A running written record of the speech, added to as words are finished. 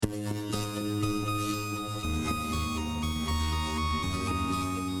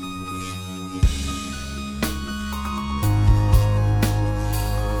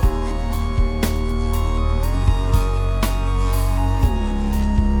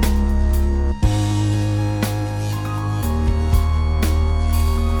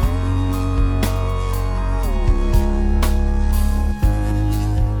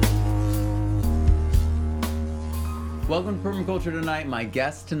Permaculture tonight. My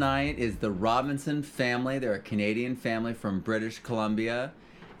guest tonight is the Robinson family. They're a Canadian family from British Columbia,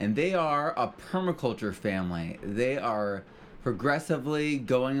 and they are a permaculture family. They are progressively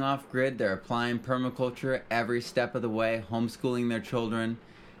going off grid. They're applying permaculture every step of the way, homeschooling their children,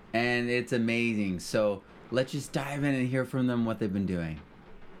 and it's amazing. So let's just dive in and hear from them what they've been doing.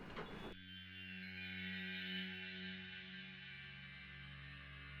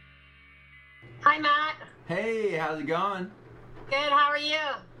 Hi, Matt. Hey, how's it going? Good, how are you?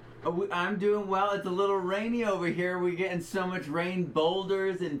 I'm doing well. It's a little rainy over here. We're getting so much rain.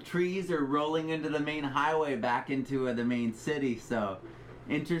 Boulders and trees are rolling into the main highway back into the main city. So,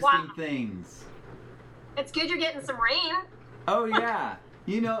 interesting things. It's good you're getting some rain. Oh, yeah.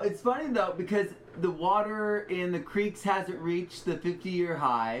 You know, it's funny, though, because the water in the creeks hasn't reached the 50-year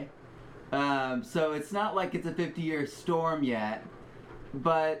high. So, it's not like it's a 50-year storm yet.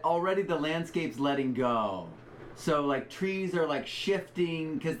 But already the landscape's letting go. So, like, trees are, like,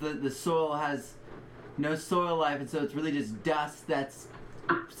 shifting because the soil has no soil life. And so it's really just dust that's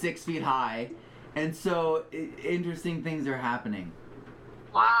 6 feet high. And so interesting things are happening.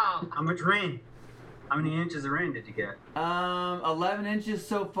 Wow. How much rain? How many inches of rain did you get? 11 inches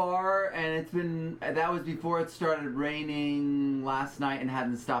so far. And that was before it started raining last night and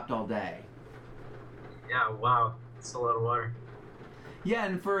hadn't stopped all day. Yeah, wow. That's a lot of water. Yeah,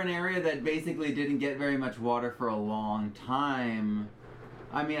 and for an area that basically didn't get very much water for a long time,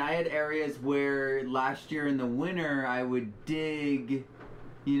 I mean, I had areas where last year in the winter I would dig,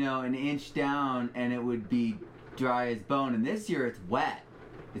 an inch down and it would be dry as bone. And this year it's wet.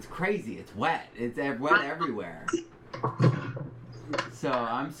 It's crazy. It's wet. It's wet everywhere. So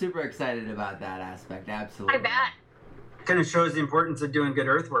I'm super excited about that aspect. Absolutely. I bet. Kind of shows the importance of doing good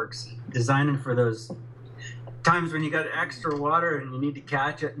earthworks, designing for those times when you got extra water and you need to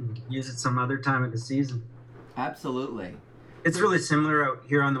catch it and use it some other time of the season. Absolutely. It's really similar out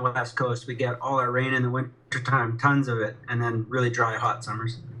here on the West Coast. We get all our rain in the winter time, tons of it, and then really dry, hot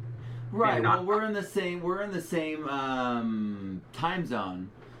summers. Right. Well, we're in the same time zone.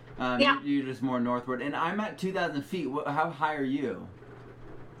 Yeah. You're just more northward, and I'm at 2,000 feet. How high are you?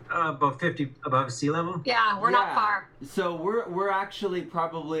 About 50 above sea level. Yeah, we're not far. So we're actually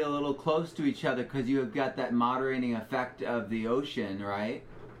probably a little close to each other because you have got that moderating effect of the ocean, right?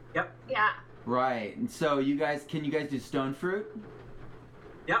 Yep. Yeah. Right. And so can you guys do stone fruit?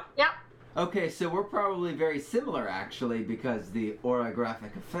 Yep. Yep. Okay, so we're probably very similar actually because the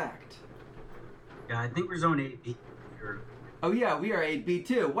orographic effect. Yeah, I think we're zone 8B. Oh yeah, we are 8B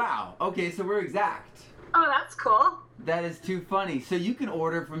too. Wow. Okay, so we're exact. Oh, that's cool. That is too funny. So you can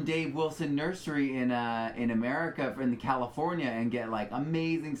order from Dave Wilson Nursery in America, in California, and get like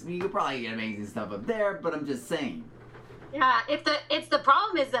amazing. You could probably get amazing stuff up there, but I'm just saying. Yeah, it's the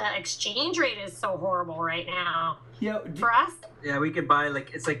problem is the exchange rate is so horrible right now. For us. Yeah, we could buy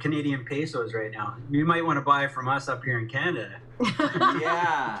it's like Canadian pesos right now. You might want to buy from us up here in Canada.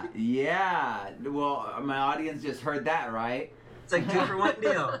 yeah. Well, my audience just heard that, right? It's like 2-for-1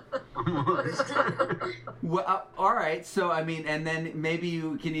 deal. Almost. Well, all right. So, I mean, and then maybe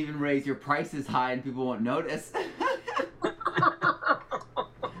you can even raise your prices high and people won't notice.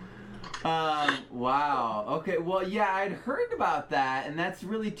 Wow. Okay. Well, yeah, I'd heard about that, and that's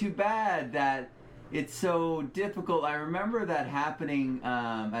really too bad that it's so difficult. I remember that happening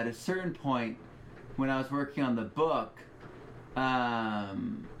at a certain point when I was working on the book.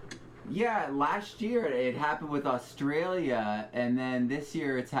 Yeah, last year it happened with Australia, and then this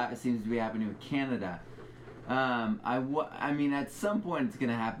year it seems to be happening with Canada. I mean, at some point it's going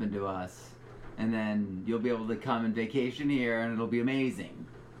to happen to us, and then you'll be able to come and vacation here, and it'll be amazing.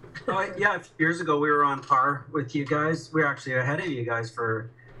 Oh, yeah, a few years ago we were on par with you guys. We were actually ahead of you guys for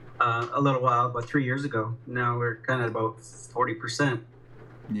a little while, about 3 years ago. Now we're kind of about 40%.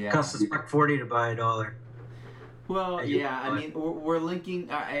 Yeah. It costs us $1.40 to buy $1. Well, yeah, I mean, we're linking,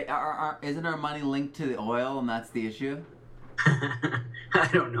 isn't our money linked to the oil, and that's the issue? I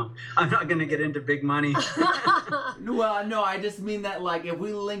don't know. I'm not going to get into big money. Well, no, I just mean that, like, if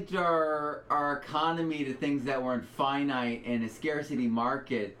we linked our economy to things that weren't finite in a scarcity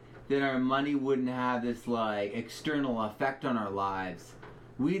market, then our money wouldn't have this, like, external effect on our lives.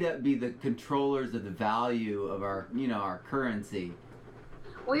 We'd be the controllers of the value of our, our currency.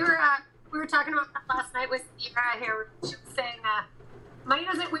 We were talking about that last night with Sarah here. She was saying, money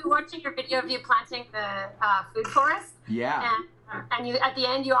doesn't. We were watching your video of you planting the food forest. Yeah. And you at the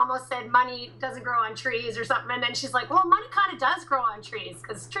end you almost said money doesn't grow on trees or something. And then she's like, well, money kind of does grow on trees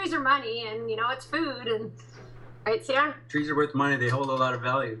because trees are money and it's food and right, Sarah? Trees are worth money. They hold a lot of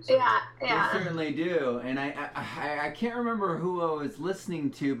value. So. Yeah. They certainly do. And I can't remember who I was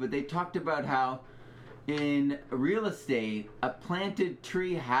listening to, but they talked about how in real estate, a planted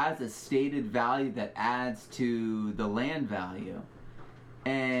tree has a stated value that adds to the land value.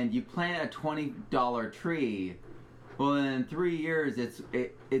 And you plant a $20 tree, well, in 3 years,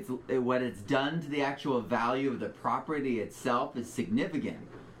 what it's done to the actual value of the property itself is significant.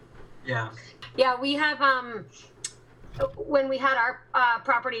 Yeah. Yeah, we have when we had our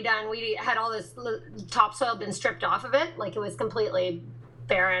property done, we had all this topsoil been stripped off of it, like it was completely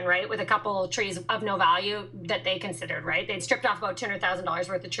barren, right, with a couple trees of no value that they considered, right? They'd stripped off about $200,000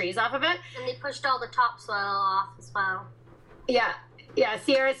 worth of trees off of it. And they pushed all the topsoil off as well. Yeah,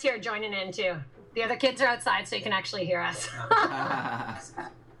 Sierra's here joining in too. The other kids are outside, so you can actually hear us.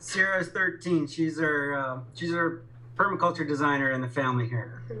 Sierra's 13. She's our permaculture designer in the family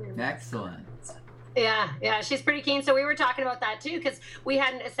here. Excellent. Yeah, she's pretty keen. So we were talking about that too, because we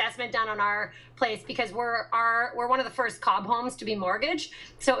had an assessment done on our place because we're one of the first cob homes to be mortgaged.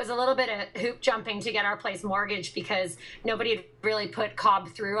 So it was a little bit of hoop jumping to get our place mortgaged because nobody had really put cob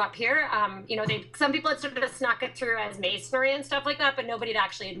through up here. Some people had sort of snuck it through as masonry and stuff like that, but nobody had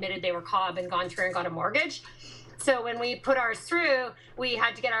actually admitted they were cob and gone through and got a mortgage. So when we put ours through, we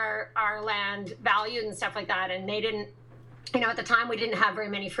had to get our land valued and stuff like that, and they didn't. At the time we didn't have very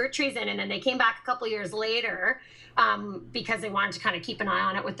many fruit trees in it, and they came back a couple years later because they wanted to kind of keep an eye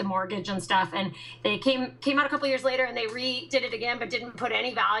on it with the mortgage and stuff. And they came out a couple years later and they redid it again, but didn't put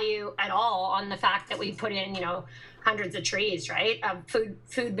any value at all on the fact that we put in, hundreds of trees, right?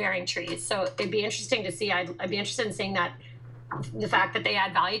 Food bearing trees. So it'd be interesting to see. I'd be interested in seeing that, the fact that they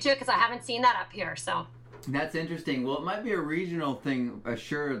add value to it, because I haven't seen that up here. So that's interesting. Well, it might be a regional thing,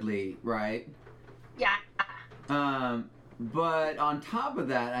 assuredly, right? Yeah. But on top of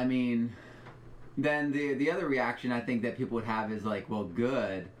that, I mean, then the other reaction I think that people would have is like, well,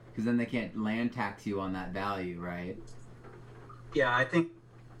 good, because then they can't land tax you on that value, right? Yeah, I think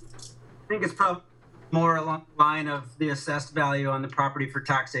it's probably more along the line of the assessed value on the property for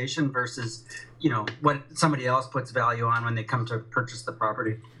taxation versus, what somebody else puts value on when they come to purchase the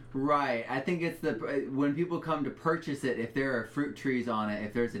property. Right. I think it's when people come to purchase it, if there are fruit trees on it,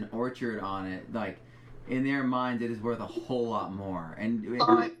 if there's an orchard on it, like, in their minds, it is worth a whole lot more. And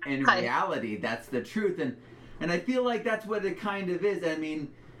in reality, that's the truth. And I feel like that's what it kind of is. I mean,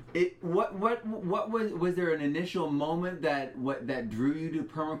 what was there an initial moment that drew you to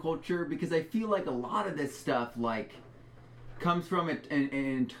permaculture? Because I feel like a lot of this stuff comes from an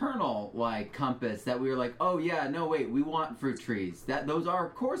internal compass that we were like, oh yeah, no wait, we want fruit trees. Those are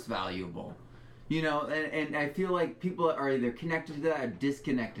of course valuable. And I feel like people are either connected to that or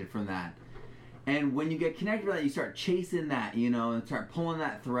disconnected from that. And when you get connected to that, you start chasing that, and start pulling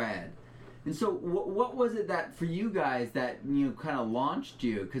that thread. And so what was it that, for you guys, that, kind of launched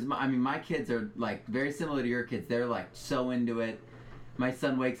you? Because, my kids are, very similar to your kids. They're, so into it. My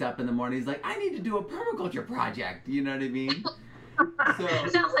son wakes up in the morning, he's like, I need to do a permaculture project. You know what I mean? So,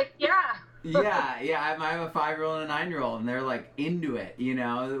 sounds like, yeah. Yeah. I have a 5-year-old and a 9-year-old, and they're, into it,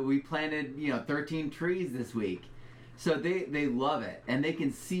 We planted, 13 trees this week. So they love it, and they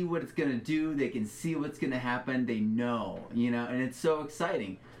can see what it's gonna do. They can see what's gonna happen. They know, and it's so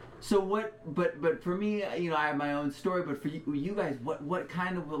exciting. So but for me, I have my own story. But for you guys, what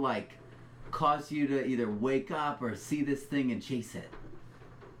kind of will cause you to either wake up or see this thing and chase it?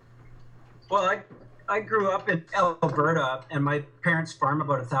 Well, I grew up in Alberta, and my parents farm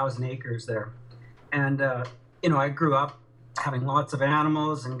about 1,000 acres there, and I grew up having lots of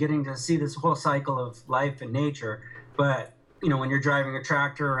animals and getting to see this whole cycle of life and nature. But, when you're driving a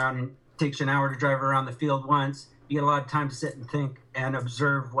tractor around and it takes you an hour to drive around the field once, you get a lot of time to sit and think and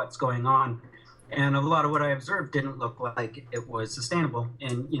observe what's going on. And a lot of what I observed didn't look like it was sustainable.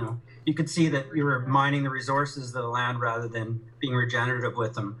 And, you could see that you were mining the resources of the land rather than being regenerative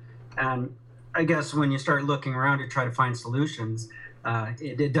with them. And I guess when you start looking around to try to find solutions,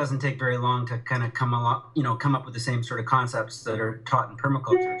 it doesn't take very long to kind of come up with the same sort of concepts that are taught in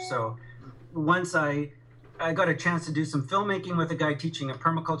permaculture. So once I got a chance to do some filmmaking with a guy teaching a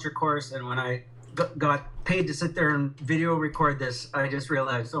permaculture course, and when I got paid to sit there and video record this, I just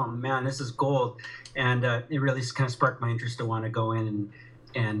realized, oh man, this is gold. And it really kind of sparked my interest to want to go in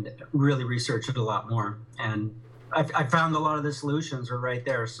and really research it a lot more. And I found a lot of the solutions were right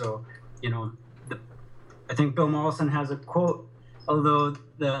there. So, I think Bill Mollison has a quote, although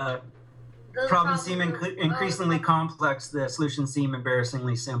the problems seem increasingly complex, the solutions seem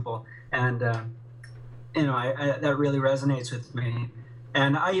embarrassingly simple. And, that really resonates with me.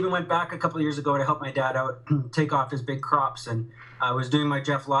 And I even went back a couple of years ago to help my dad out take off his big crops. And I was doing my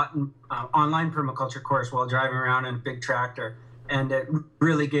Jeff Lawton online permaculture course while driving around in a big tractor. And it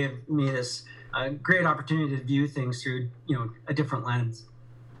really gave me this great opportunity to view things through, a different lens.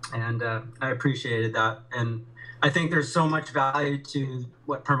 And I appreciated that. And I think there's so much value to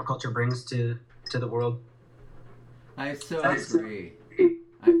what permaculture brings to the world. I so agree.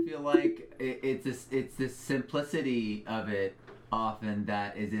 I feel like it's this simplicity of it often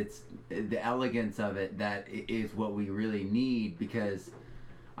that is the elegance of it that is what we really need, because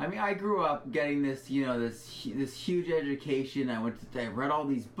I mean, I grew up getting this, this huge education. I read all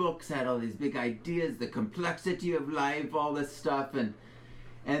these books, had all these big ideas, the complexity of life, all this stuff, and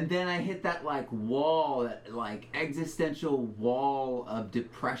then I hit that wall, that existential wall of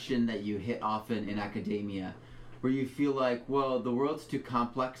depression that you hit often in academia, where you feel like, well, the world's too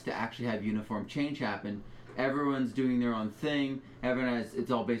complex to actually have uniform change happen. Everyone's doing their own thing. It's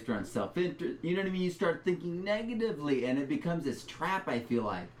all based around self-interest. You know what I mean? You start thinking negatively, and it becomes this trap, I feel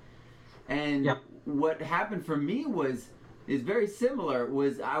like. And what happened for me is very similar.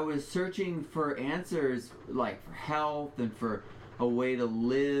 I was searching for answers, for health and for a way to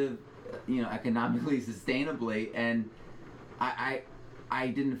live, economically sustainably, and I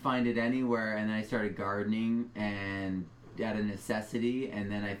didn't find it anywhere. And then I started gardening, and out of necessity,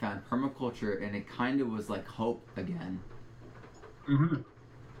 and then I found permaculture, and it kind of was like hope again. Mm-hmm.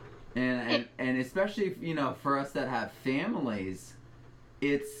 And especially for us that have families,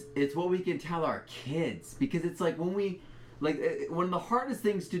 it's what we can tell our kids, because it's when we one of the hardest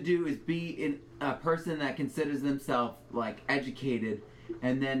things to do is be a person that considers themselves educated,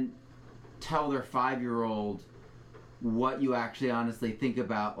 and then tell their 5-year-old what you actually honestly think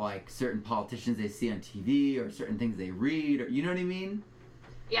about certain politicians they see on TV, or certain things they read, or you know what I mean?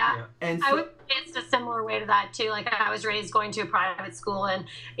 Yeah. And I would say it's a similar way to that too. I was raised going to a private school, and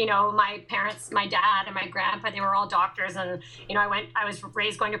my parents, my dad and my grandpa, they were all doctors, and I was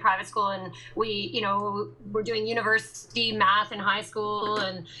raised going to private school, and we were doing university math in high school,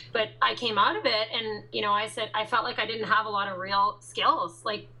 but I came out of it, and I said I felt like I didn't have a lot of real skills.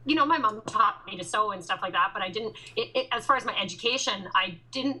 My mom taught me to sew and stuff like that, but I didn't as far as my education, I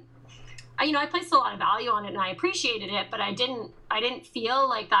didn't. I placed a lot of value on it, and I appreciated it, but I didn't feel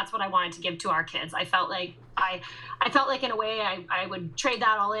like that's what I wanted to give to our kids. I felt like in a way I would trade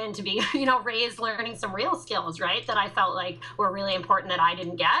that all in to be, raised learning some real skills, right? That I felt like were really important that I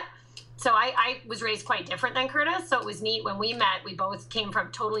didn't get. So I was raised quite different than Curtis. So it was neat when we met, we both came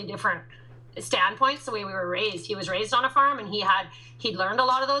from totally different standpoints, the way we were raised. He was raised on a farm, and he'd learned a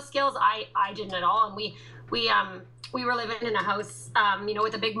lot of those skills. I didn't at all. And we were living in a house,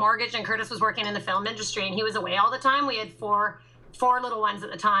 with a big mortgage, and Curtis was working in the film industry, and he was away all the time. We had four little ones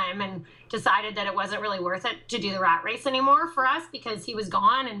at the time, and decided that it wasn't really worth it to do the rat race anymore for us, because he was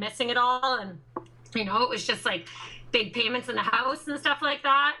gone and missing it all. And, it was just big payments in the house and stuff like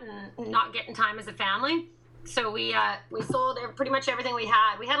that, and not getting time as a family. So we sold pretty much everything we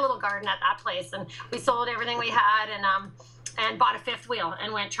had. We had a little garden at that place, and we sold everything we had, and bought a fifth wheel,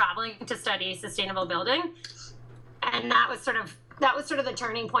 and went traveling to study sustainable building. And that was sort of the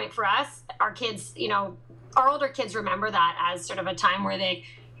turning point for us. Our kids, our older kids remember that as sort of a time where they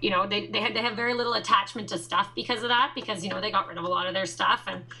have very little attachment to stuff because of that, because they got rid of a lot of their stuff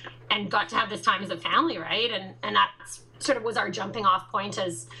and got to have this time as a family, right? And that sort of was our jumping off point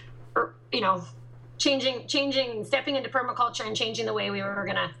as, changing, stepping into permaculture and changing the way we were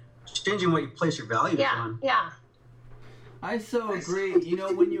gonna changing what you place your values on. Yeah. I so agree.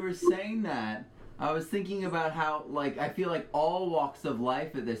 When you were saying that, I was thinking about how, I feel like all walks of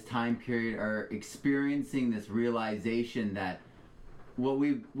life at this time period are experiencing this realization that what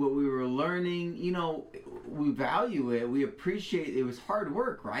we were learning, we value it, we appreciate it. It was hard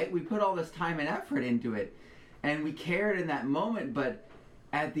work, right? We put all this time and effort into it, and we cared in that moment, but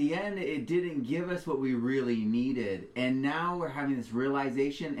at the end, it didn't give us what we really needed. And now we're having this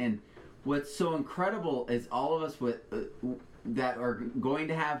realization, and what's so incredible is all of us that are going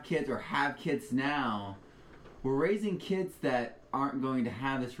to have kids or have kids now, we're raising kids that aren't going to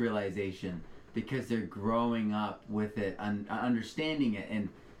have this realization, because they're growing up with it, understanding it. And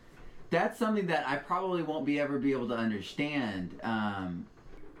that's something that I probably won't ever be able to understand.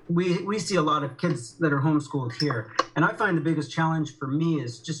 We see a lot of kids that are homeschooled here, and I find the biggest challenge for me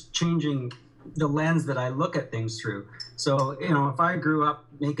is just changing the lens that I look at things through. So, if I grew up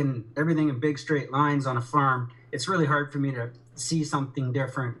making everything in big straight lines on a farm, it's really hard for me to see something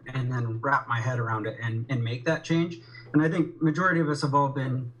different and then wrap my head around it and make that change. And I think majority of us have all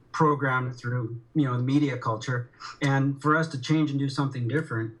been programmed through, the media culture. And for us to change and do something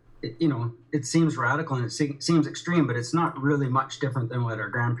different, it seems radical and it seems extreme, but it's not really much different than what our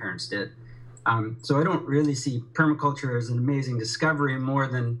grandparents did. So I don't really see permaculture as an amazing discovery more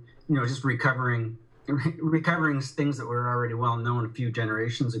than, just recovering things that were already well known a few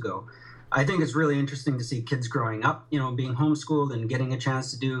generations ago. I think it's really interesting to see kids growing up, being homeschooled and getting a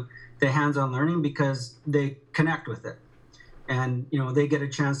chance to do the hands-on learning because they connect with it. And, they get a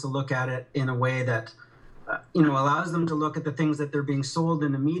chance to look at it in a way that, allows them to look at the things that they're being sold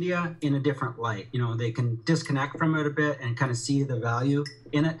in the media in a different light. They can disconnect from it a bit and kind of see the value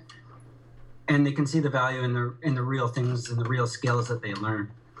in it. And they can see the value in the real things and the real skills that they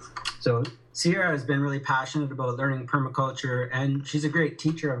learn. So Sierra has been really passionate about learning permaculture, and she's a great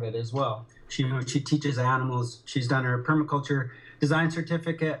teacher of it as well. She teaches animals. She's done her permaculture design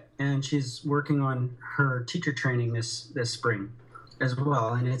certificate, and she's working on her teacher training this spring as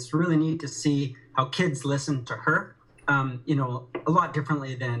well. And it's really neat to see how kids listen to her, a lot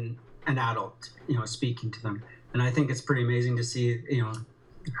differently than an adult, speaking to them. And I think it's pretty amazing to see,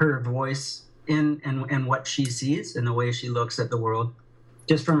 her voice and what she sees and the way she looks at the world,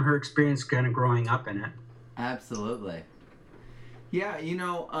 just from her experience kind of growing up in it. Absolutely. Yeah,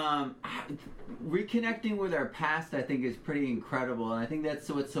 reconnecting with our past, I think, is pretty incredible, and I think that's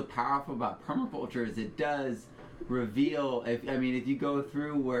what's so powerful about permaculture is it does reveal. If you go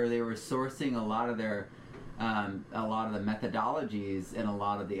through where they were sourcing a lot of their, a lot of the methodologies and a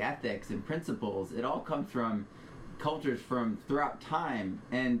lot of the ethics and principles, it all comes from cultures from throughout time,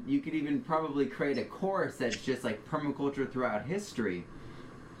 and you could even probably create a course that's just like permaculture throughout history.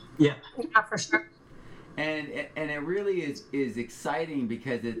 Yeah, for sure. And it really is exciting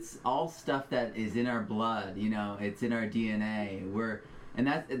because it's all stuff that is in our blood, it's in our DNA.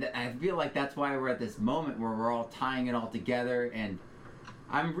 I feel like that's why we're at this moment where we're all tying it all together, and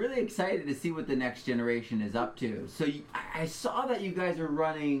I'm really excited to see what the next generation is up to. So I saw that you guys are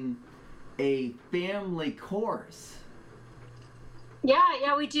running a family course.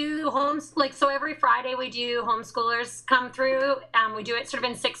 Yeah, we do so every Friday we do homeschoolers come through. We do it sort of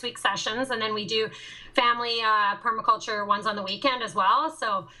in 6-week sessions, and then we do family permaculture ones on the weekend as well.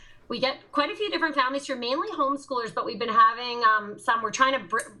 So we get quite a few different families through, mainly homeschoolers, but we've been having some. We're trying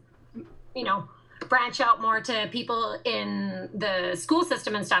to, branch out more to people in the school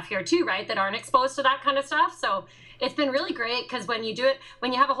system and stuff here too, right? That aren't exposed to that kind of stuff. So it's been really great because when you do it,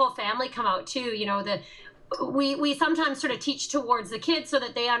 when you have a whole family come out too, we sometimes sort of teach towards the kids so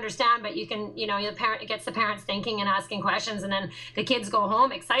that they understand, but you can, the parent, it gets the parents thinking and asking questions, and then the kids go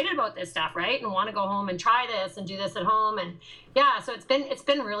home excited about this stuff, right? And want to go home and try this and do this at home. And yeah, so it's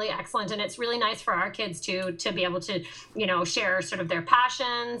been really excellent, and it's really nice for our kids to be able to, share sort of their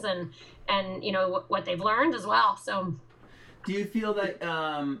passions and what they've learned as well. So do you feel that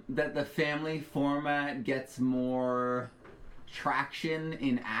that the family format gets more traction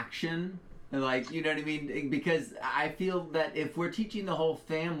in action? Like, you know what I mean? Because I feel that if we're teaching the whole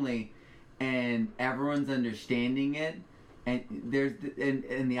family and everyone's understanding it, and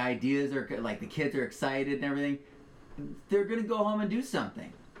and the ideas are like the kids are excited and everything, they're gonna go home and do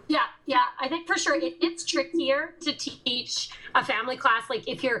something. Yeah. I think for sure it's trickier to teach a family class. Like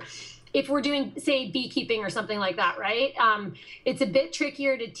if we're doing, say, beekeeping or something like that, right? It's a bit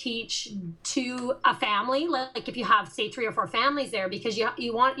trickier to teach to a family, like if you have, say, 3 or 4 families there, because you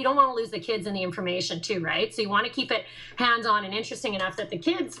don't want to lose the kids and the information too, right? So you want to keep it hands-on and interesting enough that the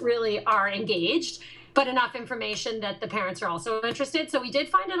kids really are engaged, but enough information that the parents are also interested. So we did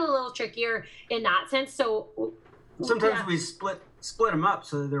find it a little trickier in that sense. So sometimes we split them up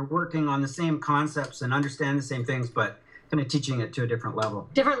so that they're working on the same concepts and understand the same things, but kind of teaching it to a different level.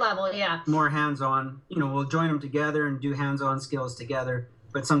 Yeah. More hands-on. We'll join them together and do hands-on skills together,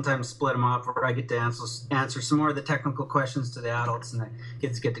 but sometimes split them up where I get to answer some more of the technical questions to the adults, and the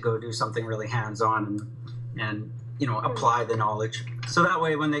kids get to go do something really hands-on and apply the knowledge. So that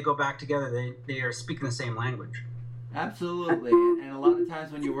way, when they go back together, they are speaking the same language. Absolutely. And a lot of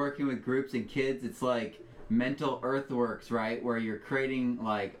times when you're working with groups and kids, it's like mental earthworks, right? Where you're creating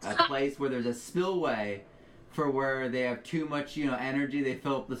like a place where there's a spillway for where they have too much, energy. They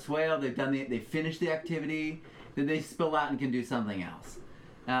fill up the swale. They finish the activity. Then they spill out and can do something else.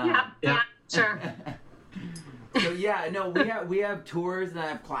 Yeah, sure. So yeah, no, we have tours and I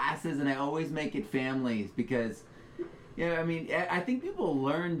have classes, and I always make it families because, I think people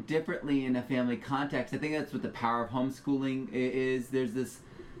learn differently in a family context. I think that's what the power of homeschooling is. There's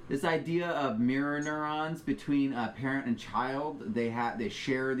this idea of mirror neurons between a parent and child. They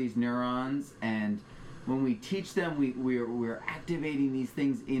share these neurons, and when we teach them, we're activating these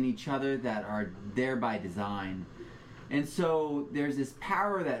things in each other that are there by design. And so there's this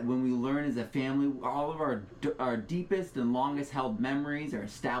power that when we learn as a family, all of our deepest and longest held memories are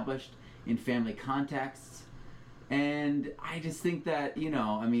established in family contexts. And I just think that,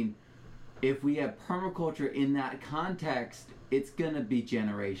 if we have permaculture in that context, it's going to be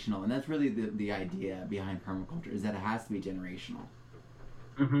generational. And that's really the idea behind permaculture, is that it has to be generational.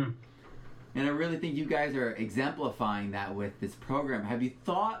 Mm-hmm. And I really think you guys are exemplifying that with this program. Have you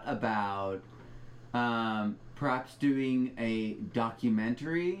thought about perhaps doing a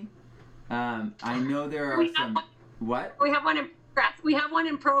documentary? I know there are some. What? We have one in progress. We have one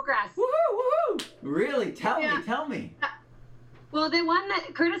in progress. Woohoo! Woohoo! Really? Tell me. Well, the one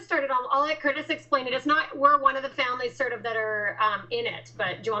that Curtis started on, I'll let Curtis explain it. It's not, we're one of the families sort of that are in it,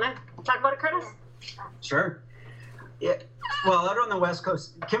 but do you want to talk about it, Curtis? Sure. Yeah. Well, out on the West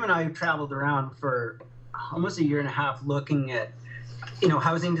Coast, Kim and I traveled around for almost a year and a half looking at,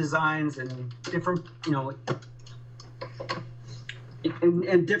 housing designs and different, and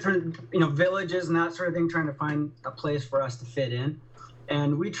different, villages and that sort of thing, trying to find a place for us to fit in.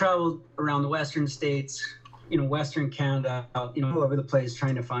 And we traveled around the Western states, Western Canada, all over the place,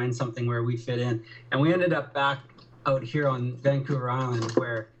 trying to find something where we fit in. And we ended up back out here on Vancouver Island,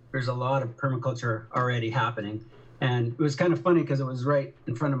 where there's a lot of permaculture already happening. And it was kind of funny because it was right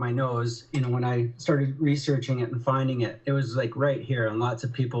in front of my nose. When I started researching it and finding it, it was like right here, and lots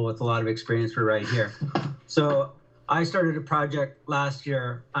of people with a lot of experience were right here. So I started a project last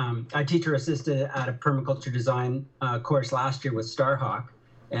year. I teacher assisted at a permaculture design course last year with Starhawk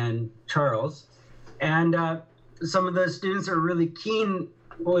and Charles. And some of the students are really keen.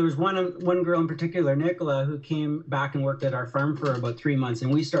 Well, there was one girl in particular, Nicola, who came back and worked at our farm for about 3 months.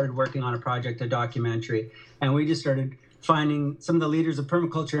 And we started working on a documentary. And we just started finding some of the leaders of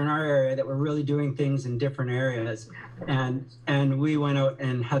permaculture in our area that were really doing things in different areas. And we went out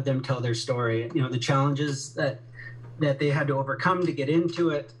and had them tell their story, the challenges that they had to overcome to get into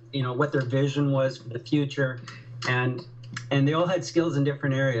it, what their vision was for the future. And they all had skills in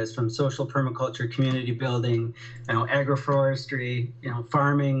different areas, from social permaculture, community building, agroforestry,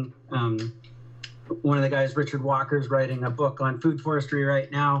 farming. One of the guys, Richard Walker, is writing a book on food forestry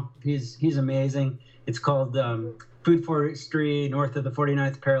right now. He's amazing. It's called Food Forestry North of the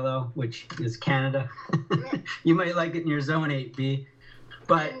 49th Parallel, which is Canada. You might like it in your Zone 8B.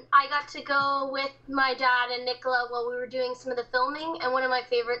 But and I got to go with my dad and Nicola while we were doing some of the filming, and one of my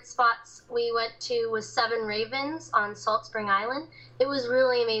favorite spots we went to was Seven Ravens on Salt Spring Island. It was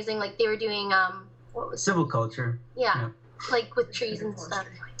really amazing. Like, they were doing silviculture. Yeah, like with trees and stuff.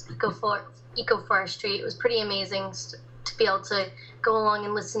 Ecoforestry. It was pretty amazing to be able to go along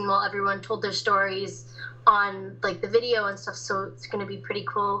and listen while everyone told their stories on like the video and stuff. So it's going to be pretty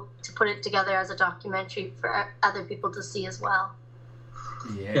cool to put it together as a documentary for other people to see as well.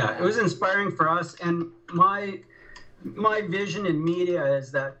 Yeah, it was inspiring for us, and my vision in media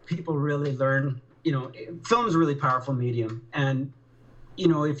is that people really learn. Film is a really powerful medium, and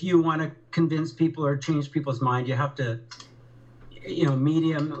if you want to convince people or change people's mind, you have to.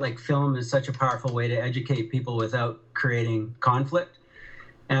 Medium like film is such a powerful way to educate people without creating conflict.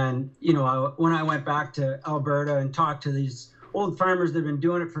 And when I went back to Alberta and talked to these old farmers that have been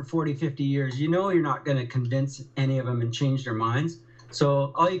doing it for 40, 50 years, you're not going to convince any of them and change their minds.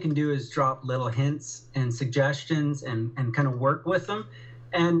 So all you can do is drop little hints and suggestions and kind of work with them.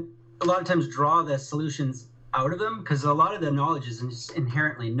 And a lot of times draw the solutions out of them, because a lot of the knowledge is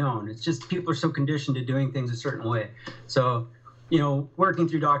inherently known. It's just people are so conditioned to doing things a certain way. So, working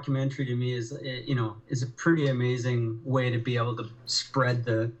through documentary to me is a pretty amazing way to be able to spread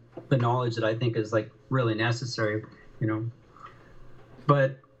the knowledge that I think is like really necessary,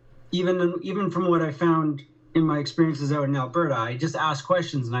 But even from what I found in my experiences out in Alberta, I just asked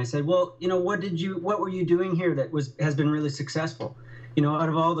questions and I said, well, what were you doing here that has been really successful? Out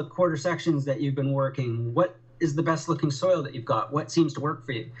of all the quarter sections that you've been working, what is the best looking soil that you've got? What seems to work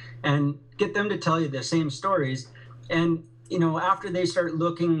for you? And get them to tell you the same stories. And, after they start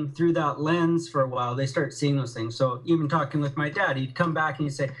looking through that lens for a while, they start seeing those things. So even talking with my dad, he'd come back and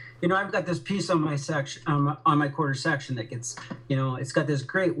he'd say, I've got this piece on my section, on my quarter section that gets, it's got this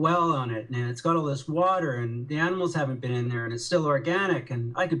great well on it, and it's got all this water, and the animals haven't been in there, and it's still organic,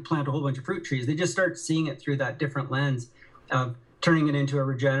 and I could plant a whole bunch of fruit trees. They just start seeing it through that different lens of turning it into a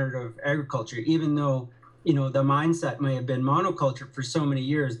regenerative agriculture, even though, the mindset may have been monoculture for so many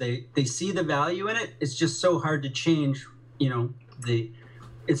years. They see the value in it. It's just so hard to change,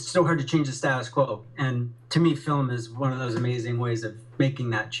 it's so hard to change the status quo. And to me, film is one of those amazing ways of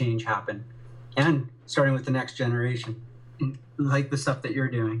making that change happen, and starting with the next generation, like the stuff that you're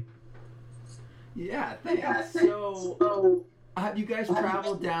doing. Yeah, thanks. So, have you guys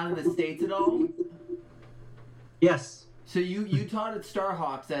traveled down in the States at all? Yes. So you taught at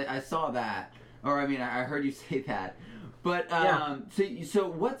Starhawks. I saw that, or I heard you say that. But so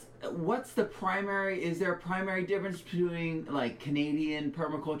what's the primary? Is there a primary difference between like Canadian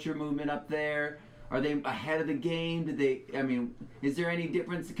permaculture movement up there? Are they ahead of the game? Is there any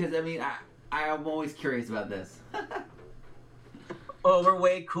difference? Because I'm always curious about this. Oh, we're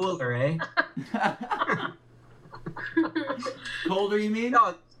way cooler, eh? Colder, you mean?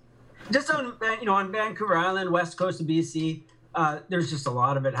 No, just on Vancouver Island, west coast of BC. There's just a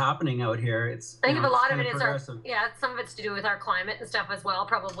lot of it happening out here. I think a lot of it is progressive. some of it's to do with our climate and stuff as well,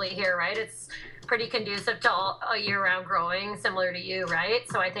 probably here, right? It's pretty conducive to a year-round growing, similar to you, right?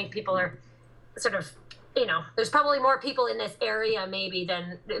 So I think people are sort of, there's probably more people in this area maybe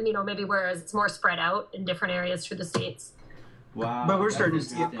than, maybe whereas it's more spread out in different areas through the States. Wow. But we're starting to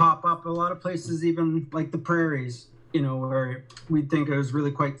see it pop up a lot of places, even like the prairies, where we'd think it was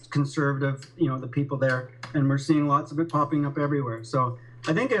really quite conservative, the people there. And we're seeing lots of it popping up everywhere. So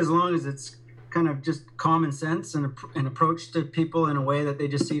I think as long as it's kind of just common sense and an approach to people in a way that they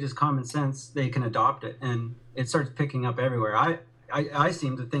just see it as common sense, they can adopt it. And it starts picking up everywhere. I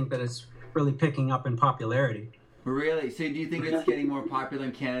seem to think that it's really picking up in popularity. Really? So do you think it's getting more popular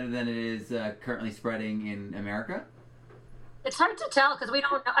in Canada than it is currently spreading in America? It's hard to tell because we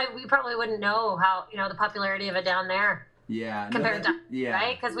don't know. We probably wouldn't know how, the popularity of it down there. Yeah. Compared to,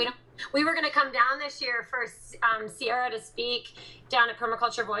 right? Because we were going to come down this year for Sierra to speak down at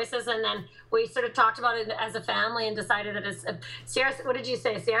Permaculture Voices, and then we sort of talked about it as a family and decided that it's Sierra. What did you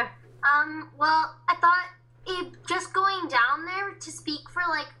say, Sierra? Well, I thought just going down there to speak for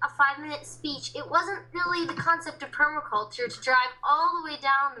like a 5-minute speech, it wasn't really the concept of permaculture to drive all the way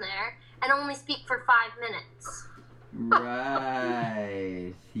down there and only speak for 5 minutes.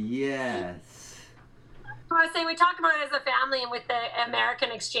 Right. Yes. I was saying we talk about it as a family and with the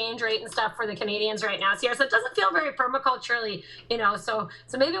American exchange rate and stuff for the Canadians right now. So it doesn't feel very permaculturally, so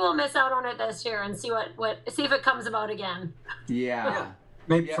maybe we'll miss out on it this year and see see if it comes about again. Yeah.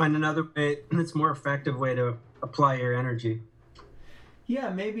 Maybe find another way that's more effective way to apply your energy. Yeah,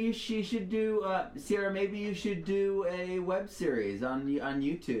 maybe she should do, Sierra, maybe you should do a web series on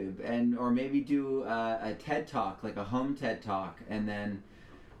YouTube or maybe do a TED Talk, like a home TED Talk, and then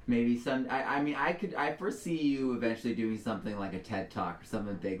maybe I foresee you eventually doing something like a TED Talk or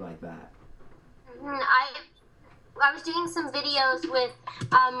something big like that. I was doing some videos with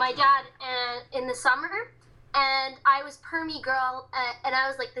my dad in the summer, and I was Permy Girl, and I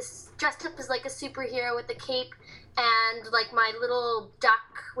was like dressed up as like a superhero with a cape, and like my little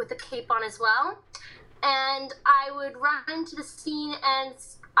duck with a cape on as well. And I would run into the scene and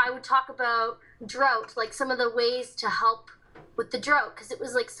I would talk about drought, like some of the ways to help with the drought, because it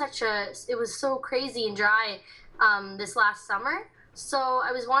was like it was so crazy and dry this last summer. So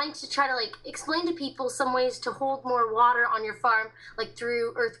I was wanting to try to like explain to people some ways to hold more water on your farm, like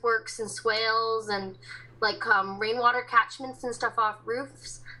through earthworks and swales and like rainwater catchments and stuff off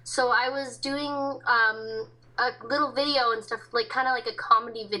roofs. So I was doing a little video and stuff, like kind of like a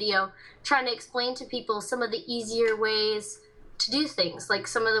comedy video, trying to explain to people some of the easier ways to do things, like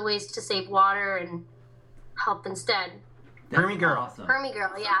some of the ways to save water and help instead. Permy Girl. Awesome. Permy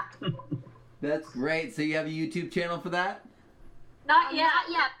Girl, yeah. That's great. So you have a YouTube channel for that? Not yet. Not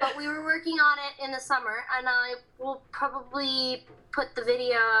yet, but we were working on it in the summer, and I will probably put the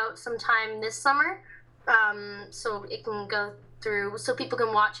video out sometime this summer, so it can go through, so people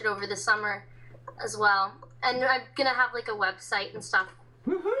can watch it over the summer as well. And I'm gonna have like a website and stuff.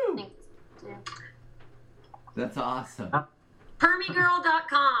 Woohoo! That's awesome.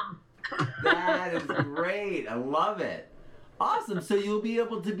 Permygirl.com. That is great. I love it. Awesome. So you'll be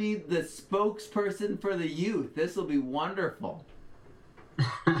able to be the spokesperson for the youth. This will be wonderful.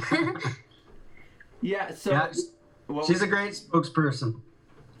 Yeah. So she's a great spokesperson.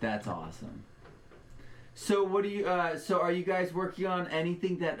 That's awesome. So what do you? So are you guys working on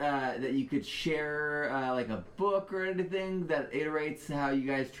anything that you could share, like a book or anything that iterates how you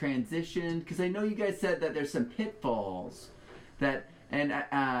guys transitioned? Because I know you guys said that there's some pitfalls that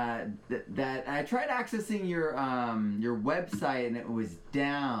I tried accessing your website and it was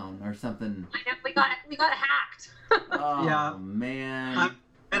down or something. I know, we got hacked. Oh Yeah. Man. I'm a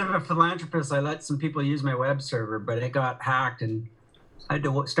bit of a philanthropist. I let some people use my web server, but it got hacked and I had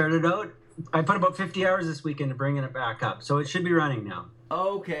to start it out. I put about 50 hours this weekend to bringing it back up, so it should be running now.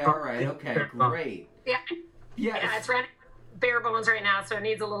 Okay, all right, okay, great. Yeah, it's running bare bones right now, so it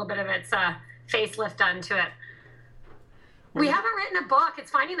needs a little bit of its facelift done to it. We haven't written a book.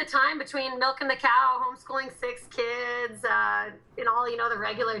 It's finding the time between milking the cow, homeschooling 6 kids, and all the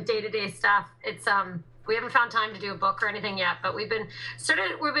regular day-to-day stuff. It's we haven't found time to do a book or anything yet, but we've been sort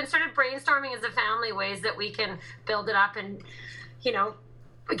of brainstorming as a family ways that we can build it up and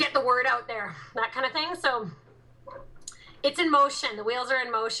get the word out there, that kind of thing. So it's in motion. The wheels are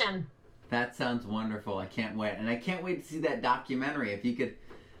in motion. That sounds wonderful. I can't wait. And I can't wait to see that documentary. If you could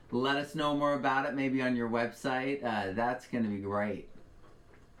let us know more about it, maybe on your website, that's going to be great.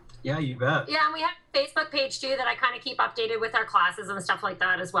 Yeah, you bet. Yeah, and we have a Facebook page too that I kind of keep updated with our classes and stuff like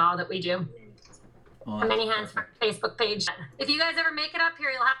that as well that we do. Well, The that's Many Hands Facebook page. If you guys ever make it up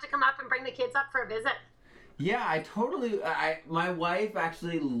here, you'll have to come up and bring the kids up for a visit. Yeah, my wife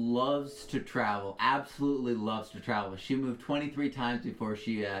actually loves to travel, absolutely loves to travel. She moved 23 times before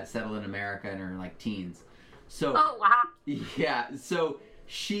she settled in America in her like teens. So, Oh, wow. yeah, so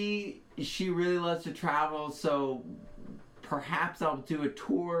she really loves to travel, so perhaps I'll do a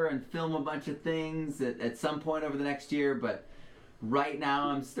tour and film a bunch of things at some point over the next year, but right now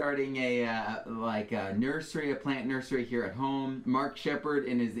I'm starting a nursery, a plant nursery here at home. Mark Shepard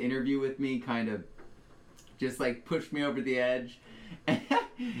in his interview with me kind of just like pushed me over the edge. And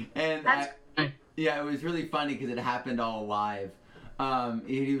it was really funny because it happened all live.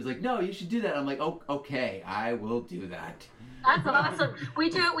 He was like, no, you should do that. I'm like, oh, okay, I will do that. That's awesome.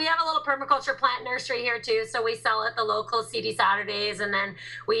 We have a little permaculture plant nursery here too. So we sell at the local CD Saturdays, and then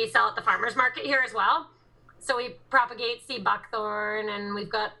we sell at the farmers market here as well. So we propagate seed buckthorn, and we've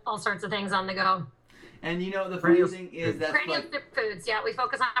got all sorts of things on the go. And the funny thing is that perennial superfoods. Yeah, we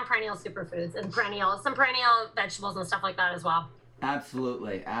focus on perennial superfoods and some perennial vegetables and stuff like that as well.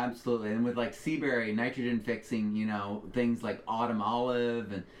 Absolutely. And with like seaberry, nitrogen fixing, things like autumn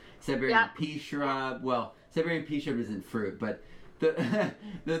olive and Siberian pea shrub. Well, Siberian pea shrub isn't fruit, but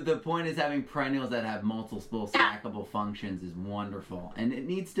the point is having perennials that have multiple stackable functions is wonderful, and it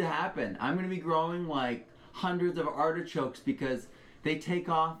needs to happen. I'm going to be growing like hundreds of artichokes because they take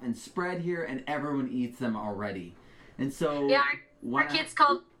off and spread here, and everyone eats them already. And so our kids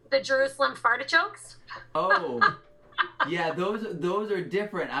called the Jerusalem fartichokes. Oh. Yeah, those are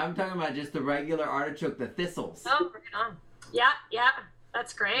different. I'm talking about just the regular artichoke, the thistles. Oh, right on. Yeah,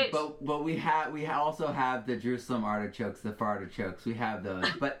 that's great. But we also have the Jerusalem artichokes, the fartichokes. We have those.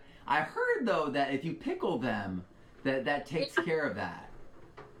 But I heard though that if you pickle them, that takes care of that.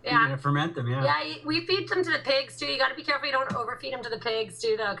 Yeah. You're gonna ferment them, yeah. Yeah, we feed them to the pigs too. You got to be careful you don't overfeed them to the pigs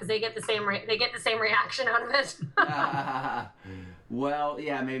too, though, because they get the same reaction out of it. Well,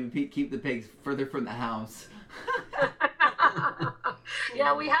 yeah, maybe keep the pigs further from the house.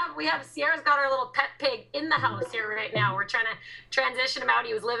 Yeah, we have Sierra's got our little pet pig in the house here right now. We're trying to transition him out.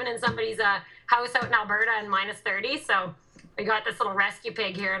 He was living in somebody's house out in Alberta in -30, so we got this little rescue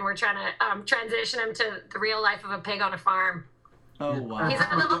pig here, and we're trying to transition him to the real life of a pig on a farm. Oh wow! He's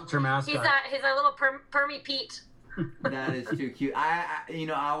a little Permy Pete. That is too cute.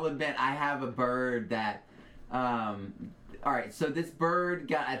 I'll admit I have a bird that. All right, so this bird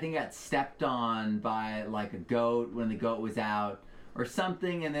got stepped on by like a goat when the goat was out or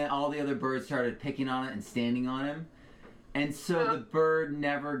something, and then all the other birds started picking on it and standing on him, and so the bird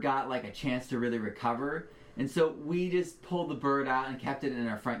never got like a chance to really recover, and so we just pulled the bird out and kept it in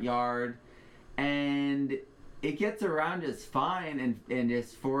our front yard, and it gets around just fine and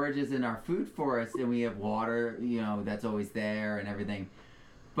just forages in our food for us, and we have water, that's always there and everything.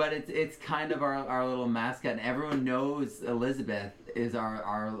 But it's kind of our little mascot, and everyone knows Elizabeth is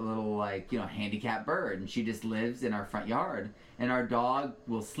our little handicapped bird, and she just lives in our front yard. And our dog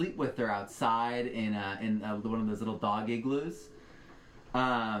will sleep with her outside in one of those little dog igloos.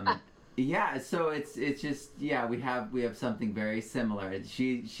 Yeah, so it's just we have something very similar.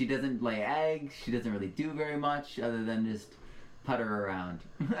 She doesn't lay eggs. She doesn't really do very much other than just putter around.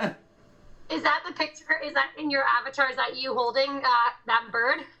 Is that the picture? Is that in your avatar? Is that you holding that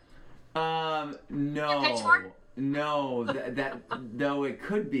bird? No. No, that though it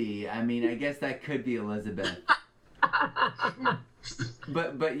could be. I mean, I guess that could be Elizabeth.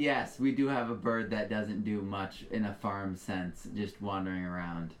 But yes, we do have a bird that doesn't do much in a farm sense, just wandering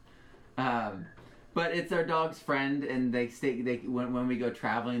around. But it's our dog's friend, and when we go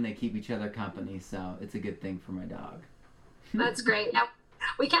traveling, they keep each other company, so it's a good thing for my dog. That's great. Now,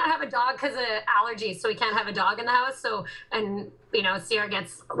 we can't have a dog because of allergies, so we can't have a dog in the house. So, and Sierra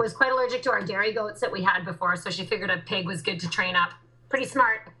was quite allergic to our dairy goats that we had before, so she figured a pig was good to train up. Pretty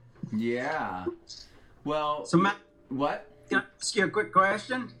smart. Yeah. Well. So Matt, what? Can I ask you a quick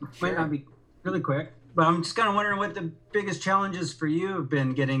question? Sure. Might not be really quick, but I'm just kind of wondering what the biggest challenges for you have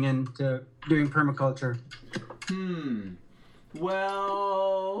been getting into doing permaculture.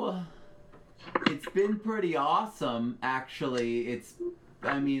 Well, it's been pretty awesome, actually.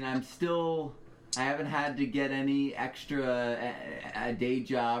 I haven't had to get any extra a day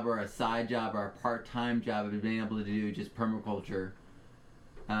job or a side job or a part-time job. I've been able to do just permaculture.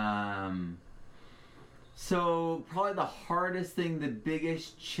 So probably the hardest thing, the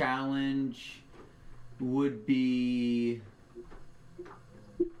biggest challenge would be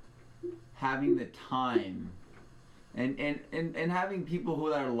having the time and having people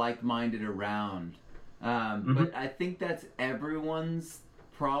who are like-minded around. But I think that's everyone's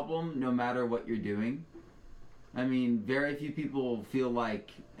problem, no matter what you're doing. I mean, very few people feel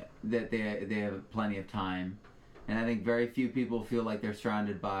like that they have plenty of time, and I think very few people feel like they're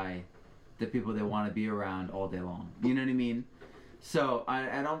surrounded by the people they want to be around all day long. You know what I mean? So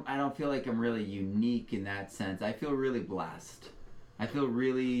I don't feel like I'm really unique in that sense. I feel really blessed. I feel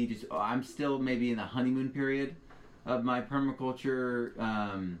really just, I'm still maybe in the honeymoon period of my permaculture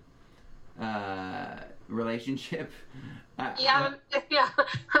relationship. Yeah.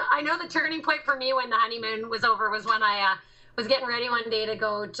 I know the turning point for me when the honeymoon was over was when I was getting ready one day to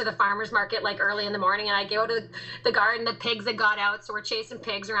go to the farmer's market like early in the morning, and I go to the garden. The pigs had got out, so we're chasing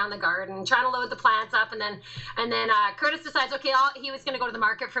pigs around the garden, trying to load the plants up, and then Curtis decides, okay, he was going to go to the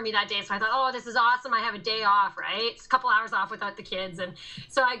market for me that day. So I thought, oh, this is awesome. I have a day off, right? It's a couple hours off without the kids, and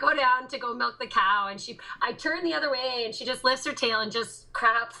so I go down to go milk the cow, and I turn the other way, and she just lifts her tail and just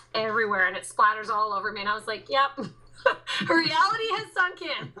crap everywhere, and it splatters all over me, and I was like, yep. Reality has sunk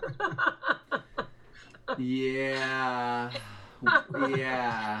in. Yeah.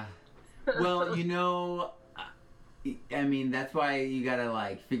 Well, I mean, that's why you gotta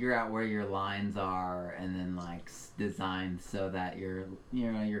like figure out where your lines are, and then like design so that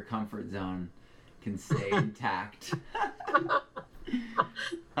your comfort zone can stay intact. Just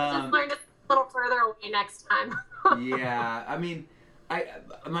learn it a little further away next time. Yeah, I mean,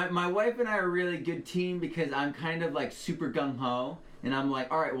 my wife and I are a really good team because I'm kind of like super gung ho, and I'm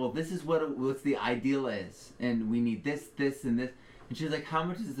like, all right, well, this is what's the ideal is, and we need this, and this, and she's like, how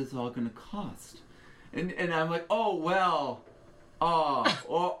much is this all going to cost? And I'm like, all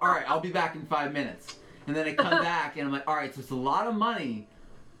right, I'll be back in 5 minutes, and then I come back and I'm like, all right, so it's a lot of money,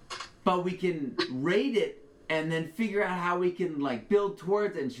 but we can rate it and then figure out how we can like build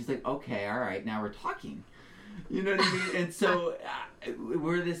towards it. And she's like, okay, all right, now we're talking. You know what I mean? And so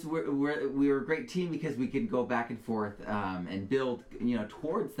we're a great team because we can go back and forth and build,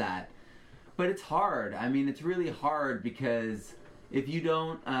 towards that. But it's hard. I mean, it's really hard because if you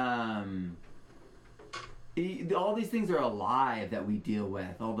don't, all these things are alive that we deal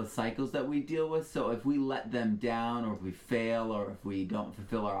with, all the cycles that we deal with. So if we let them down, or if we fail, or if we don't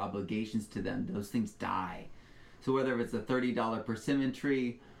fulfill our obligations to them, those things die. So whether it's a $30 persimmon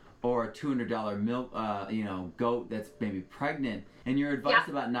tree or a $200 milk, goat that's maybe pregnant, and your advice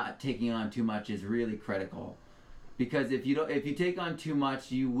about not taking on too much is really critical, because if you take on too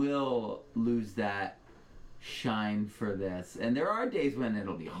much, you will lose that shine for this. And there are days when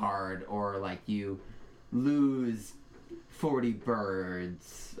it'll be hard, or like you lose 40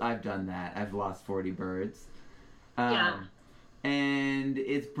 birds. I've done that. I've lost 40 birds. And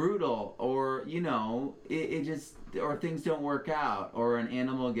it's brutal, or it just, or things don't work out, or an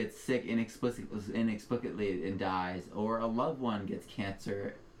animal gets sick inexplicably and dies, or a loved one gets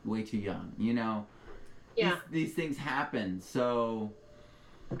cancer way too young. These things happen. So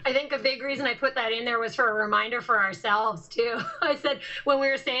I think a big reason I put that in there was for a reminder for ourselves too. I said, when we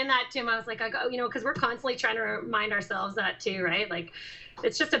were saying that to him, I was like, because we're constantly trying to remind ourselves that too, right? Like,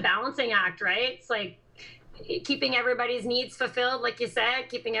 it's just a balancing act, right? It's like keeping everybody's needs fulfilled, like you said,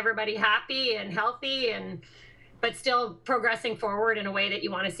 keeping everybody happy and healthy, but still progressing forward in a way that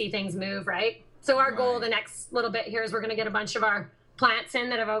you want to see things move, right? So our goal the next little bit here is we're going to get a bunch of our plants in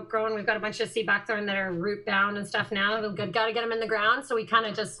that have outgrown. We've got a bunch of sea buckthorn that are root bound and stuff now. We've got to get them in the ground. So we kind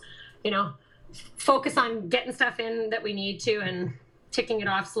of just, focus on getting stuff in that we need to and ticking it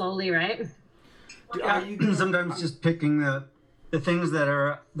off slowly, right? Yeah, you can sometimes just picking the things that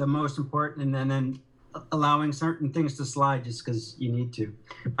are the most important, and then allowing certain things to slide just because you need to.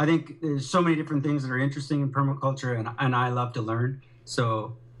 I think there's so many different things that are interesting in permaculture, and I love to learn.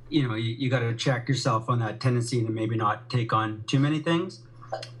 So, you got to check yourself on that tendency to maybe not take on too many things,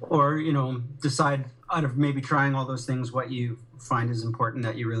 or, decide out of maybe trying all those things what you find is important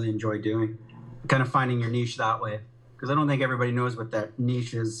that you really enjoy doing, kind of finding your niche that way. Because I don't think everybody knows what that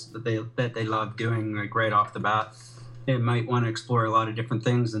niche is that they love doing, like right off the bat. They might want to explore a lot of different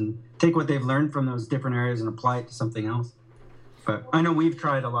things and take what they've learned from those different areas and apply it to something else. But I know we've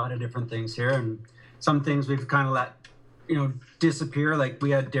tried a lot of different things here, and some things we've kind of let, disappear. Like we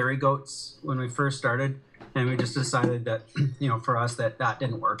had dairy goats when we first started, and we just decided that, for us that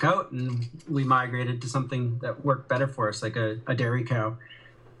didn't work out, and we migrated to something that worked better for us, like a dairy cow.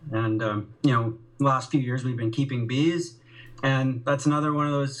 And, the last few years we've been keeping bees, and that's another one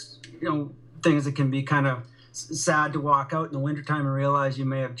of those, things that can be kind of sad to walk out in the wintertime and realize you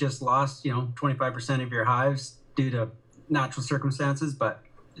may have just lost, 25% of your hives due to natural circumstances. But,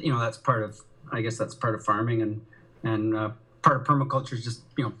 that's part of farming, and part of permaculture is just,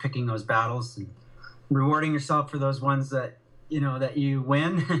 picking those battles and rewarding yourself for those ones that, that you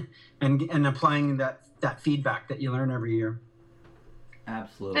win and applying that feedback that you learn every year.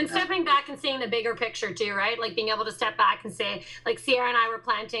 Absolutely. And stepping back and seeing the bigger picture too, right? Like being able to step back and say, like Sierra and I were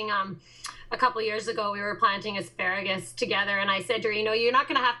planting a couple years ago, we were planting asparagus together, and I said to her, you're not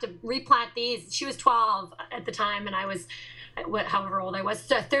going to have to replant these. She was 12 at the time, and I was, however old I was,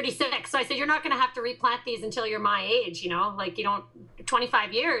 36. So I said, you're not going to have to replant these until you're my age, like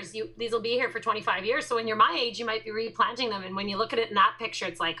 25 years, these will be here for 25 years. So when you're my age, you might be replanting them. And when you look at it in that picture,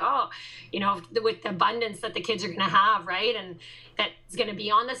 it's like, with the abundance that the kids are going to have, right? And that's going to be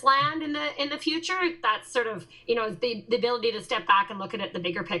on this land in the future. That's sort of, the ability to step back and look at it, the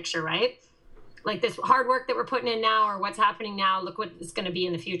bigger picture, right? Like this hard work that we're putting in now, or what's happening now, look what it's going to be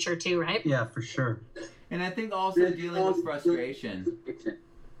in the future too, right? Yeah, for sure. And I think also dealing with frustration,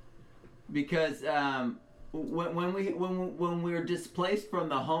 because when we're displaced from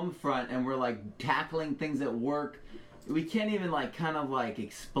the home front and we're like tackling things at work, we can't even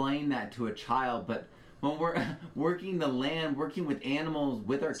explain that to a child. But when we're working the land, working with animals,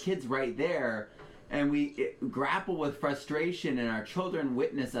 with our kids right there, and we grapple with frustration, and our children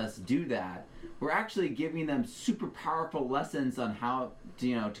witness us do that, we're actually giving them super powerful lessons on how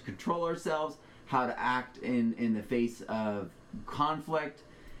to control ourselves, how to act in the face of conflict.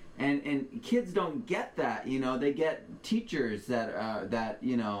 And kids don't get that. They get teachers that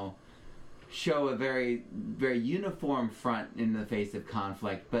show a very, very uniform front in the face of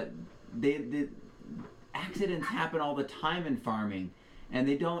conflict, but the accidents happen all the time in farming, and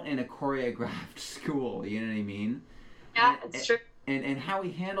they don't in a choreographed school. You know what I mean? Yeah, it's true. And how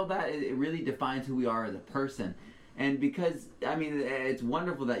we handle that, it really defines who we are as a person. And because, it's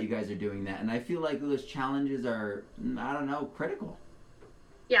wonderful that you guys are doing that. And I feel like those challenges are, critical.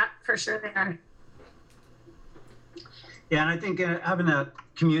 Yeah, for sure they are. Yeah, and I think having a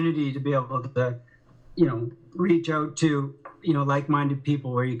community to be able to, reach out to, like-minded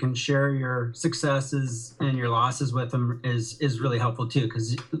people where you can share your successes and your losses with them is really helpful too.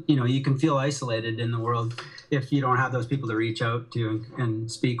 Because, you can feel isolated in the world if you don't have those people to reach out to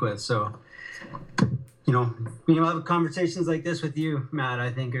and speak with. So, being able to have conversations like this with you, Matt, I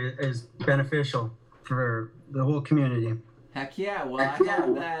think is beneficial for the whole community. Heck yeah. Well,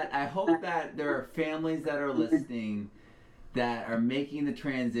 I hope that there are families that are listening that are making the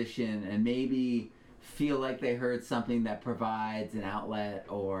transition and maybe feel like they heard something that provides an outlet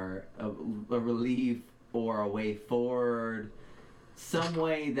or a relief or a way forward, some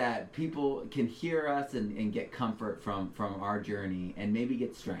way that people can hear us and get comfort from our journey and maybe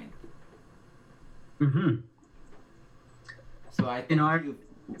get strength. Mm-hmm. So I think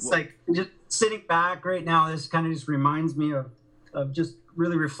it's like just sitting back right now, this kind of just reminds me of just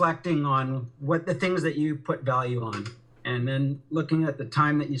really reflecting on what the things that you put value on, and then looking at the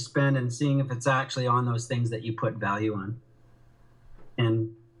time that you spend and seeing if it's actually on those things that you put value on.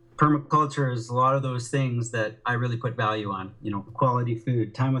 And permaculture is a lot of those things that I really put value on, quality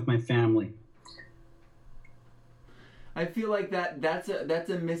food, time with my family. I feel like that's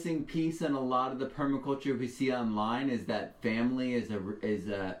a missing piece in a lot of the permaculture we see online, is that family is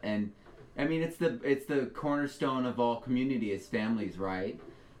it's the cornerstone of all community is families, right?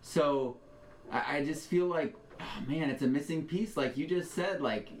 So I just feel like, oh man, it's a missing piece. Like you just said,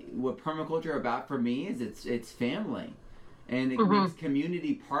 like what permaculture about for me is it's family, and it makes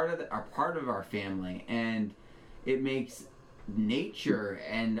community part of our family, and it makes nature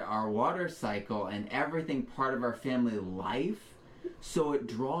and our water cycle and everything part of our family life. So it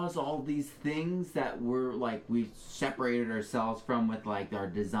draws all these things that we separated ourselves from with like our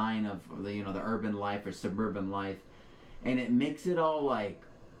design of the urban life or suburban life, and it makes it all like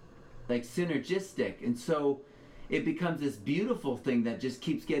synergistic, and so it becomes this beautiful thing that just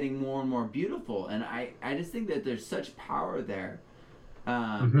keeps getting more and more beautiful. And I just think that there's such power there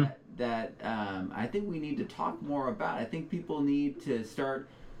that I think we need to talk more about. I think people need to start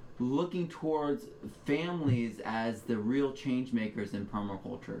looking towards families as the real change makers in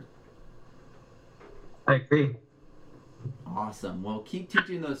permaculture. I agree. Awesome. Well, keep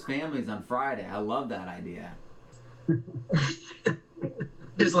teaching those families on Friday. I love that idea.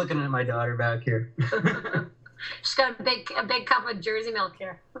 Just looking at my daughter back here. She's got a big cup of Jersey milk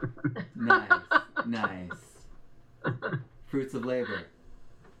here. Nice. Fruits of labor.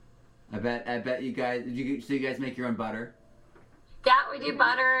 I bet you guys. So you guys make your own butter? Yeah, we do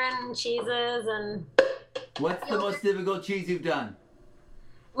butter and cheeses and. What's the most difficult cheese you've done?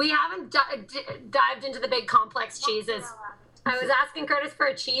 We haven't dived into the big complex cheeses. I was asking Curtis for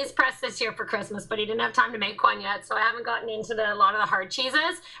a cheese press this year for Christmas, but he didn't have time to make one yet, so I haven't gotten into a lot of the hard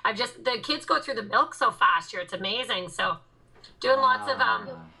cheeses. The kids go through the milk so fast here, it's amazing. So doing lots of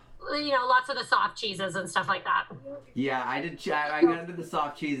lots of the soft cheeses and stuff like that. Yeah, I did. I got into the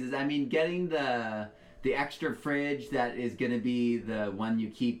soft cheeses. I mean, getting the the extra fridge that is going to be the one you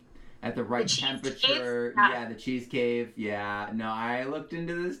keep at the right temperature. Yeah, the cheese cave. Yeah, no, I looked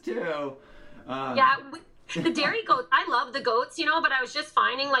into this too. The dairy goats, I love the goats, but I was just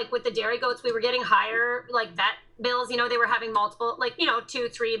finding, like, with the dairy goats, we were getting higher, like, vet bills. They were having multiple, like, 2,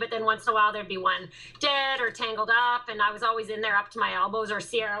 3, but then once in a while there'd be one dead or tangled up, and I was always in there up to my elbows, or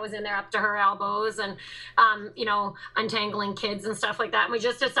Sierra was in there up to her elbows, and untangling kids and stuff like that. And we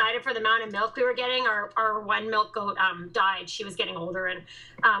just decided, for the amount of milk we were getting, our one milk goat died. She was getting older, and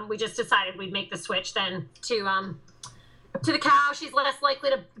we just decided we'd make the switch then to the cow. She's less likely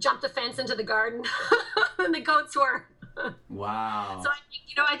to jump the fence into the garden than the goats were. Wow. So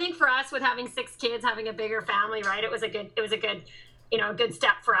I think for us, with having 6 kids, having a bigger family, right, it was a good good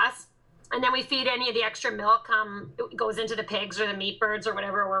step for us. And then we feed any of the extra milk, it goes into the pigs or the meat birds or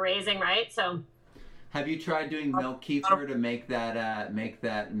whatever we're raising, right? So have you tried doing milk kefir to make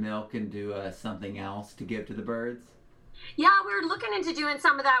that milk into something else to give to the birds? Yeah, we're looking into doing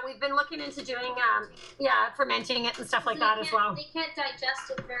some of that. We've been looking into doing, fermenting it and stuff like that as well. They can't digest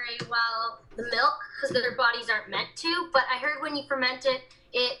it very well, the milk, because their bodies aren't meant to. But I heard when you ferment it,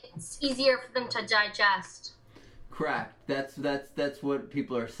 it's easier for them to digest. Correct. That's what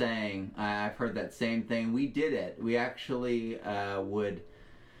people are saying. I've heard that same thing. We did it. We actually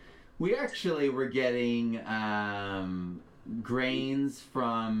were getting grains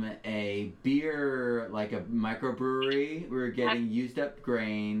from a beer, like a microbrewery. We were getting used up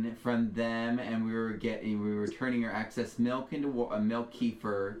grain from them, and we were turning our excess milk into a milk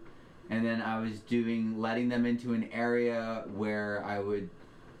kefir, and then I was letting them into an area where I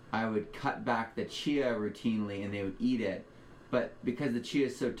would cut back the chia routinely, and they would eat it. But because the chia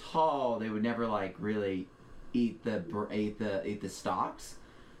is so tall, they would never like really eat the stalks.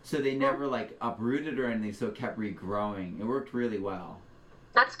 So they never like uprooted or anything, so it kept regrowing. It worked really well.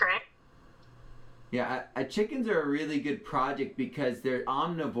 That's great. Yeah, chickens are a really good project because they're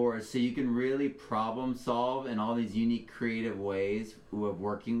omnivores, so you can really problem solve in all these unique, creative ways of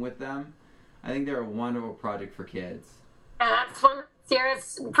working with them. I think they're a wonderful project for kids. Yeah, that's when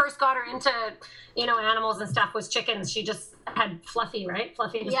Sierra's first got her into, animals and stuff was chickens. She just had Fluffy, right?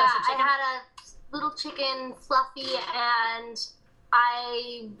 Fluffy. Yeah, I had a little chicken, Fluffy, and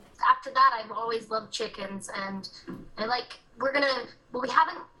after that, I've always loved chickens, and we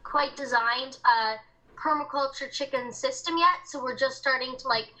haven't quite designed a permaculture chicken system yet, so we're just starting to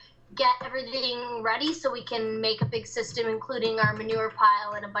get everything ready so we can make a big system, including our manure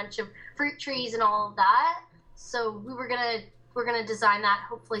pile and a bunch of fruit trees and all of that. So we're gonna design that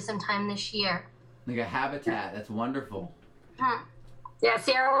hopefully sometime this year. Like a habitat. That's wonderful. Yeah,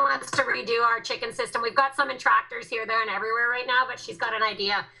 Sierra wants to redo our chicken system. We've got some in tractors here, there, and everywhere right now, but she's got an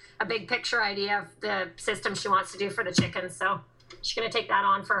idea, a big picture idea of the system she wants to do for the chickens. So she's going to take that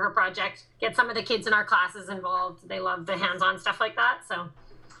on for her project, get some of the kids in our classes involved. They love the hands-on stuff like that. So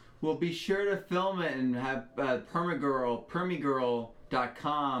we'll be sure to film it and have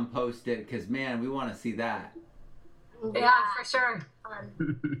Permagirl.com post it, because, man, we want to see that. Yeah, for sure.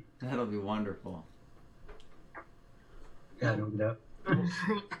 That'll be wonderful. Yeah, no doubt.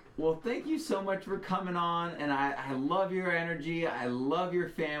 Well, thank you so much for coming on, and I love your energy. I love your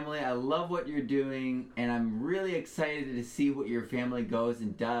family. I love what you're doing, and I'm really excited to see what your family goes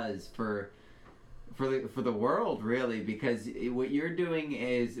and does for the world, really, because what you're doing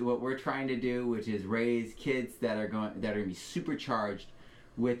is what we're trying to do, which is raise kids that are going to be supercharged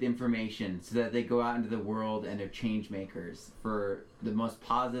with information so that they go out into the world and they're change makers for the most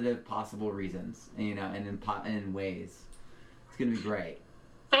positive possible reasons, and in ways. It's going to be great.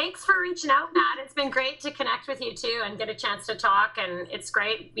 Thanks for reaching out, Matt. It's been great to connect with you too and get a chance to talk. And it's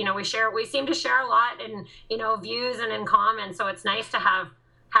great. We seem to share a lot in, views and in common. So it's nice to have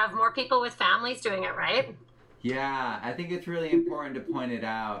more people with families doing it, right? Yeah, I think it's really important to point it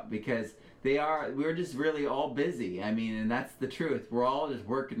out because we're just really all busy. I mean, and that's the truth. We're all just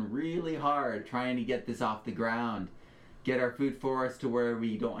working really hard trying to get this off the ground, get our food forests to where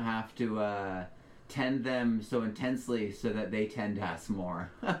we don't have to, tend them so intensely so that they tend to us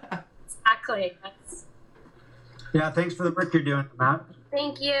more. Exactly. Yeah, thanks for the work you're doing, Matt.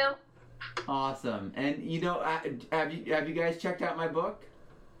 Thank you. Awesome. And have you guys checked out my book?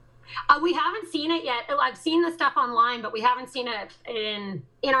 We haven't seen it yet. I've seen the stuff online, but we haven't seen it in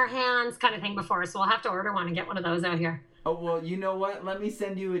our hands kind of thing before. So we'll have to order one and get one of those out here. Oh, well, you know what? Let me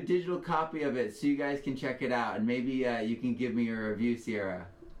send you a digital copy of it so you guys can check it out. And maybe you can give me a review, Sierra.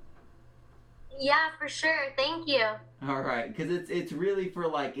 Yeah, for sure. Thank you. All right, because it's really for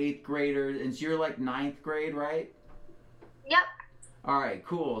 8th graders, and so you're 9th grade, right? Yep. All right,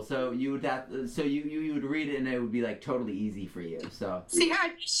 cool. So you would you would read it and it would be like totally easy for you. So See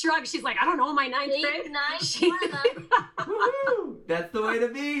her shrug. She's like, I don't know, my ninth grade. 8, 9, one of them. woohoo! That's the way to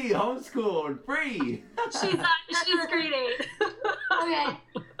be. Homeschooled and free. She's grade 8. Okay.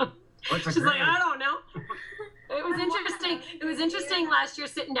 What's a She's like, grade? I don't know. It was interesting. It was interesting last year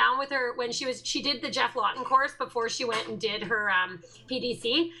sitting down with her when she did the Jeff Lawton course before she went and did her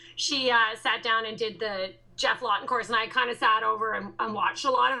PDC. She sat down and did the Jeff Lawton course, and I kind of sat over and watched a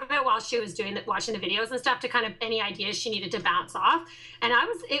lot of it while she was watching the videos and stuff to kind of any ideas she needed to bounce off. And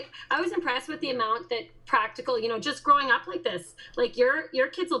I was impressed with the amount that practical, just growing up like this, like your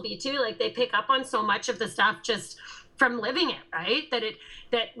kids will be too. Like they pick up on so much of the stuff just from living it, right?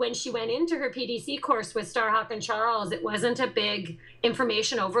 That when she went into her PDC course with Starhawk and Charles, it wasn't a big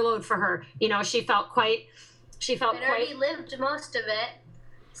information overload for her. She felt quite. I'd already lived most of it,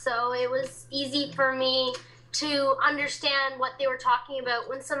 so it was easy for me to understand what they were talking about.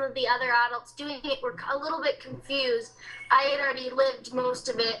 When some of the other adults doing it were a little bit confused, I had already lived most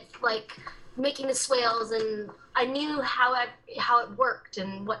of it, like making the swales, and I knew how it worked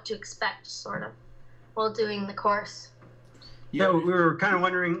and what to expect, sort of, while doing the course. Yeah, we were kind of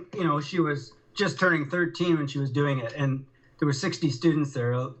wondering, she was just turning 13 when she was doing it, and there were 60 students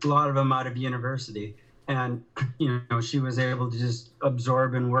there, a lot of them out of university. And, she was able to just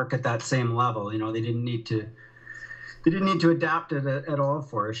absorb and work at that same level. They didn't need to adapt it at all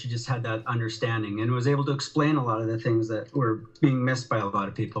for her. She just had that understanding and was able to explain a lot of the things that were being missed by a lot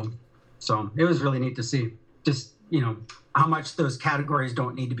of people. So it was really neat to see just, how much those categories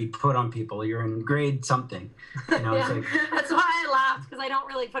don't need to be put on people. You're in grade something. Yeah. It's like, That's why I laughed, because I don't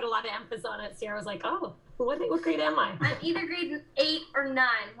really put a lot of emphasis on it. Sierra was like, oh, what grade am I? I'm either grade 8 or 9,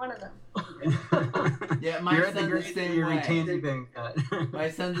 one of them. Yeah, my you're at the son's the grade that same you're way. retaining. My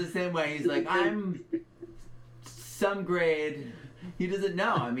son's the same way. He's like, I'm some grade. He doesn't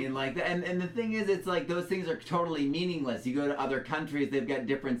know. I mean, like, and the thing is, it's like those things are totally meaningless. You go to other countries, they've got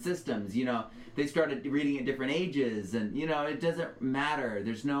different systems. They started reading at different ages, and it doesn't matter.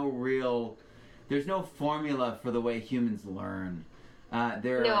 There's no formula for the way humans learn.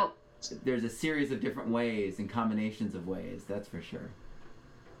 There's a series of different ways and combinations of ways. That's for sure.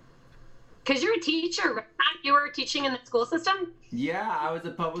 Because you're a teacher, right? You were teaching in the school system? Yeah, I was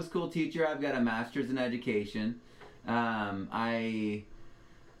a public school teacher. I've got a master's in education. I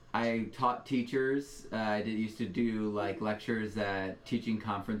taught teachers. I used to do like lectures at teaching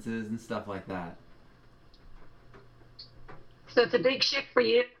conferences and stuff like that. So it's a big shift for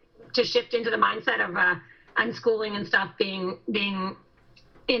you to shift into the mindset of unschooling and stuff being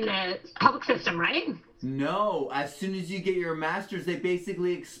in the public system, right? No, as soon as you get your master's, they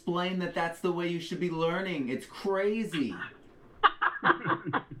basically explain that that's the way you should be learning. It's crazy.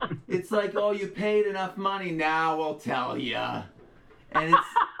 It's like, oh, you paid enough money, now we'll tell ya. And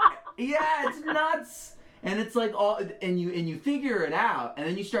it's nuts. And it's like and you figure it out, and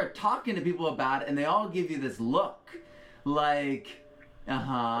then you start talking to people about it, and they all give you this look, like,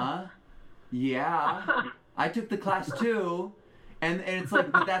 yeah, I took the class too. And it's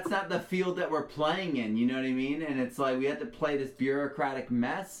like, but that's not the field that we're playing in, you know what I mean? And it's like, we had to play this bureaucratic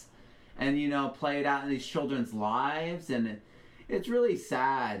mess and, play it out in these children's lives. And it's really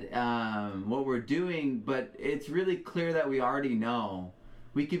sad what we're doing, but it's really clear that we already know.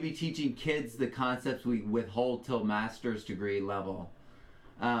 We could be teaching kids the concepts we withhold till master's degree level,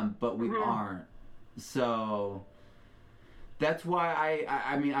 but we aren't. So that's why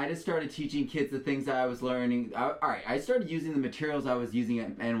I just started teaching kids the things that I was learning. I started using the materials I was using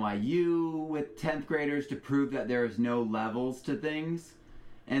at NYU with 10th graders to prove that there is no levels to things.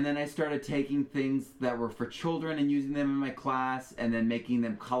 And then I started taking things that were for children and using them in my class, and then making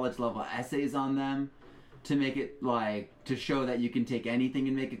them college level essays on them to make it to show that you can take anything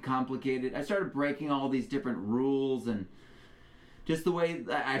and make it complicated. I started breaking all these different rules, and just the way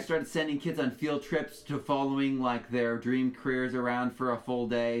I started sending kids on field trips to following their dream careers around for a full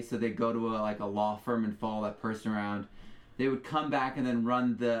day. So they'd go to a law firm and follow that person around. They would come back and then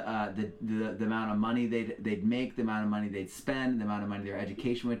run the amount of money they'd make, the amount of money they'd spend, the amount of money their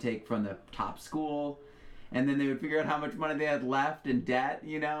education would take from the top school, and then they would figure out how much money they had left in debt,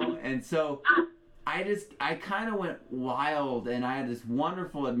 And so I kind of went wild, and I had this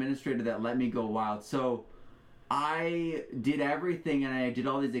wonderful administrator that let me go wild. So I did everything, and I did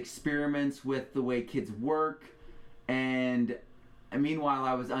all these experiments with the way kids work, and meanwhile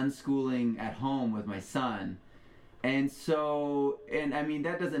I was unschooling at home with my son. And so,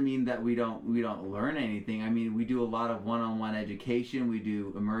 that doesn't mean that we don't learn anything. We do a lot of one-on-one education. We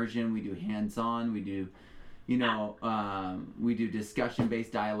do immersion. We do hands-on. We do, we do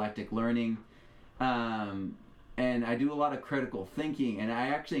discussion-based dialectic learning. And and I do a lot of critical thinking, and I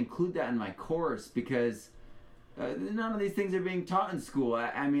actually include that in my course because none of these things are being taught in school.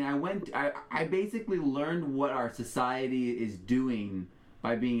 I basically learned what our society is doing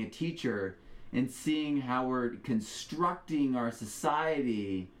by being a teacher and seeing how we're constructing our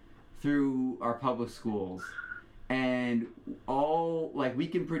society through our public schools. And we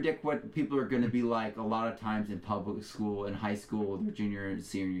can predict what people are going to be like a lot of times in public school, in high school, their junior and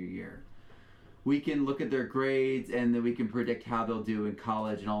senior year. We can look at their grades, and then we can predict how they'll do in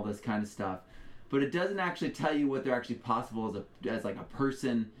college and all this kind of stuff. But it doesn't actually tell you what they're actually possible as a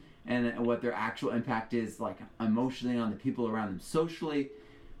person, and what their actual impact is, like, emotionally, on the people around them, socially.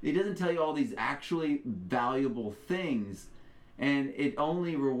 It doesn't tell you all these actually valuable things, and it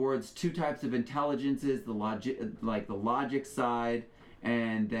only rewards two types of intelligences: the logic side,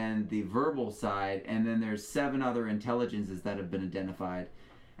 and then the verbal side. And then there's 7 other intelligences that have been identified,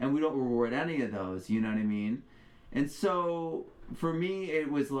 and we don't reward any of those. You know what I mean? And so for me,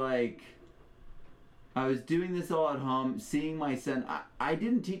 it was like, I was doing this all at home, seeing my son. I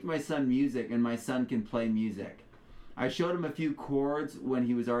didn't teach my son music, and my son can play music. I showed him a few chords when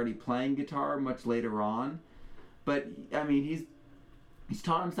he was already playing guitar much later on. But, I mean, he's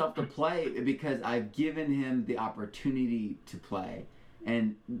taught himself to play because I've given him the opportunity to play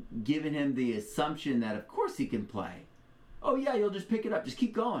and given him the assumption that, of course, he can play. Oh, yeah, you'll just pick it up. Just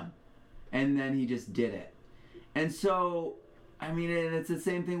keep going. And then he just did it. And so, I mean, and it's the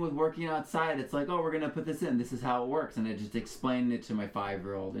same thing with working outside. It's like, oh, we're going to put this in. This is how it works. And I just explained it to my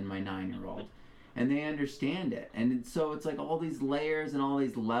 5-year-old and my 9-year-old. And they understand it. And so it's like all these layers and all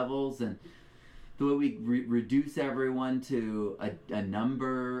these levels, and the way we reduce everyone to a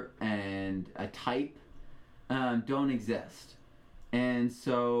number and a type don't exist. And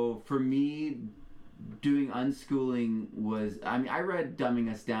so for me, doing unschooling was, I read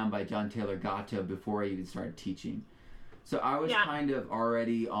Dumbing Us Down by John Taylor Gatto before I even started teaching. So I was kind of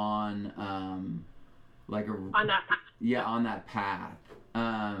already on on that path. Yeah, on that path.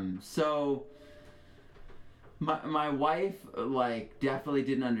 So my wife definitely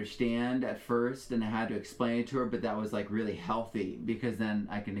didn't understand at first, and I had to explain it to her, but that was really healthy, because then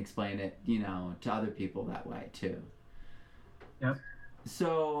I can explain it, to other people that way too. Yep.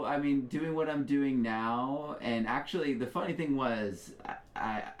 So, I mean, doing what I'm doing now, and actually the funny thing was,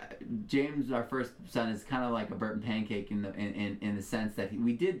 James, our first son, is kind of like a burnt pancake in the sense that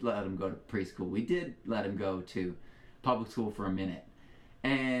we did let him go to preschool. We did let him go to public school for a minute.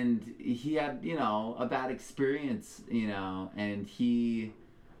 And he had, a bad experience, and he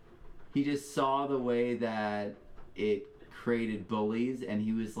just saw the way that it created bullies, and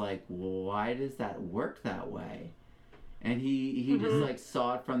he was like, well, why does that work that way? And he just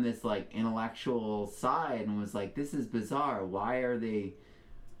saw it from this intellectual side and was like, this is bizarre. Why are they,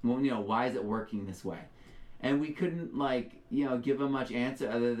 why is it working this way? And we couldn't give him much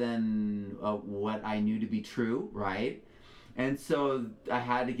answer other than what I knew to be true, right? And so I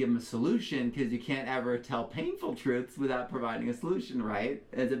had to give him a solution, because you can't ever tell painful truths without providing a solution, right?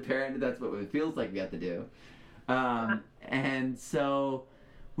 As a parent, that's what it feels like we have to do. And so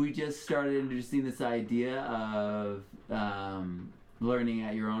we just started introducing this idea of learning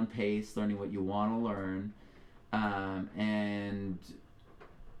at your own pace, learning what you want to learn, and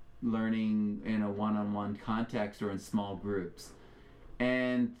learning in a one-on-one context or in small groups.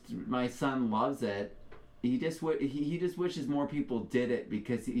 And my son loves it. He just wishes more people did it,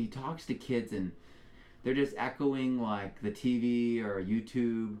 because he talks to kids and they're just echoing the TV or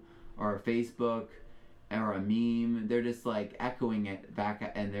YouTube or Facebook or a meme. They're just echoing it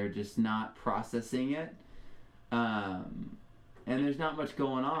back, and they're just not processing it. And there's not much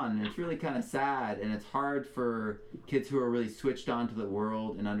going on, and it's really kind of sad, and it's hard for kids who are really switched on to the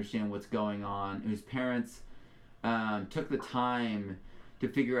world and understand what's going on, whose parents took the time to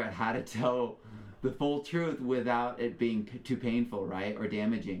figure out how to tell the full truth without it being too painful, right, or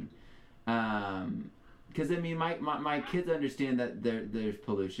damaging. Because my kids understand that there's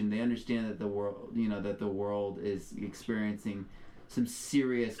pollution. They understand that the world is experiencing some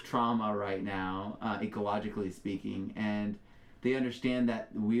serious trauma right now, ecologically speaking, and they understand that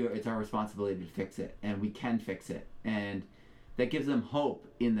it's our responsibility to fix it, and we can fix it, and that gives them hope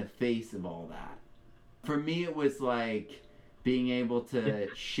in the face of all that. For me, it was being able to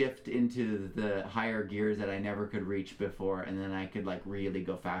shift into the higher gears that I never could reach before, and then I could really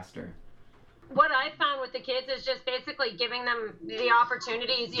go faster. What I found with the kids is just basically giving them the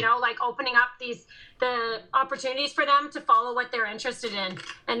opportunities, opening up the opportunities for them to follow what they're interested in.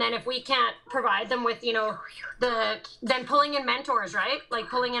 And then if we can't provide them with, then pulling in mentors, right?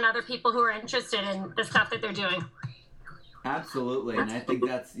 Pulling in other people who are interested in the stuff that they're doing. Absolutely, and I think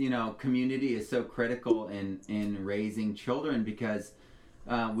that's, community is so critical in raising children, because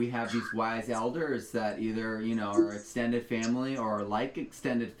we have these wise elders that either are extended family or like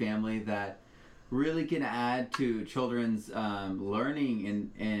extended family that really can add to children's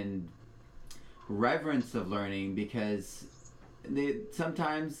learning and reverence of learning, because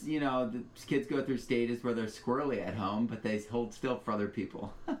sometimes the kids go through stages where they're squirrely at home, but they hold still for other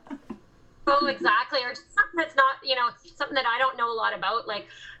people. Oh, exactly. Or just something that's not, something that I don't know a lot about. Like,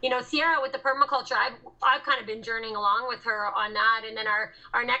 Sierra with the permaculture, I've kind of been journeying along with her on that. And then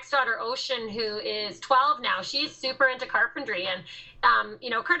our next daughter, Ocean, who is 12 now, she's super into carpentry. And,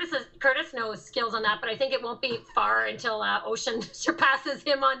 Curtis knows skills on that, but I think it won't be far until Ocean surpasses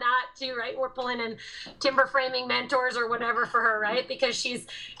him on that too, right? We're pulling in timber framing mentors or whatever for her, right? Because she's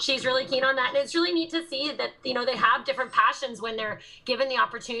really keen on that. And it's really neat to see that, they have different passions when they're given the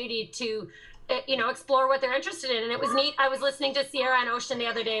opportunity to explore what they're interested in. And it was neat. I was listening to Sierra and Ocean the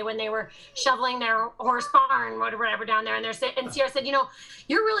other day when they were shoveling their horse barn, whatever down there. And Sierra said,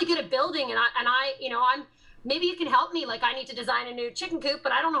 you're really good at building. And I'm, maybe you can help me. Like, I need to design a new chicken coop,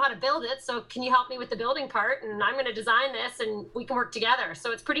 but I don't know how to build it. So can you help me with the building part? And I'm going to design this and we can work together.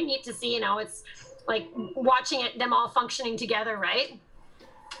 So it's pretty neat to see, it's like watching them all functioning together, right?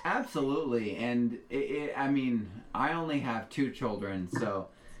 Absolutely. And I only have 2 children, so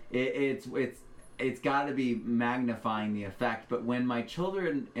it's got to be magnifying the effect. But when my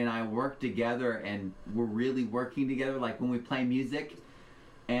children and I work together and we're really working together, like when we play music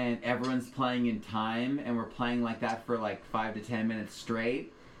and everyone's playing in time and we're playing like that for like 5 to 10 minutes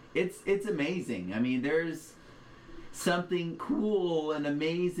straight, it's amazing. There's something cool and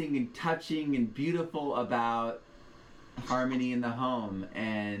amazing and touching and beautiful about harmony in the home,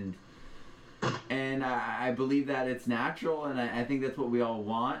 and I believe that it's natural, and I think that's what we all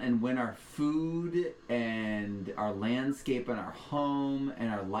want. And when our food and our landscape and our home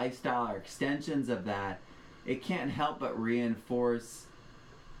and our lifestyle are extensions of that, it can't help but reinforce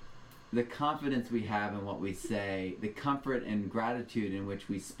the confidence we have in what we say, the comfort and gratitude in which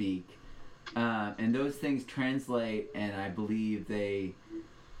we speak, and those things translate, and I believe they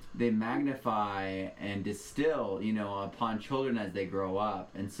magnify and distill, upon children as they grow up.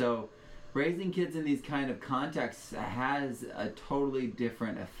 And so raising kids in these kind of contexts has a totally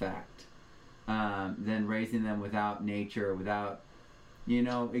different effect than raising them without nature, without,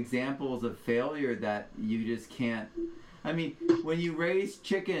 examples of failure that you just can't. When you raise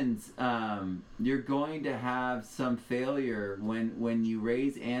chickens, you're going to have some failure. When you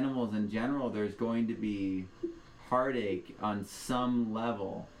raise animals in general, there's going to be heartache on some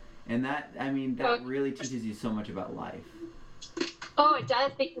level. And that really teaches you so much about life. Oh, it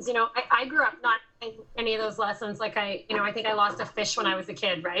does, because, I grew up not in any of those lessons. Like I think I lost a fish when I was a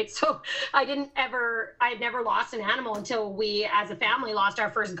kid, right? So I had never lost an animal until we as a family lost our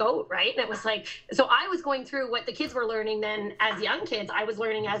first goat, right? And it was like, so I was going through what the kids were learning then as young kids, I was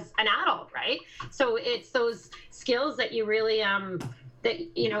learning as an adult, right? So it's those skills that you really,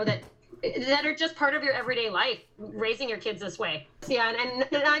 that are just part of your everyday life, raising your kids this way. Yeah, and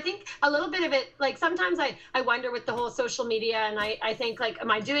I think a little bit of it, like sometimes I wonder with the whole social media, and I think, like,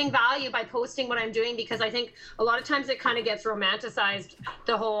 am I doing value by posting what I'm doing? Because I think a lot of times it kind of gets romanticized,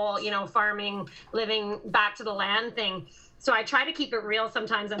 the whole, farming, living back to the land thing. So I try to keep it real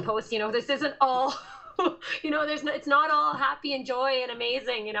sometimes and post, this isn't all, it's not all happy and joy and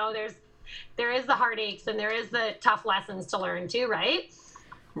amazing, there is the heartaches and there is the tough lessons to learn too, right?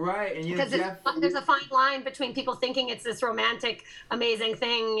 Right, and because there's a fine line between people thinking it's this romantic, amazing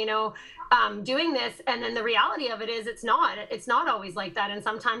thing, doing this, and then the reality of it is it's not always like that, and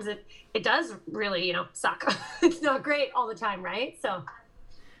sometimes it does really, suck. It's not great all the time, right? So,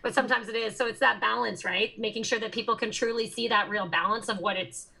 but sometimes it is. So it's that balance, right? Making sure that people can truly see that real balance of what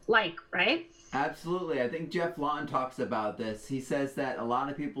it's like, right? Absolutely. I think Jeff Lawton talks about this. He says that a lot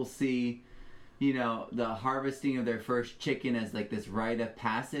of people see the harvesting of their first chicken as like this rite of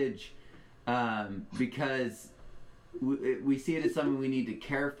passage, because we see it as something we need to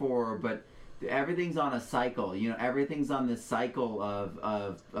care for, but everything's on a cycle. Everything's on this cycle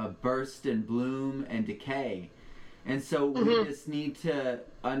of burst and bloom and decay. And so we just need to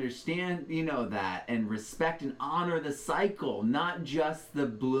understand, that, and respect and honor the cycle, not just the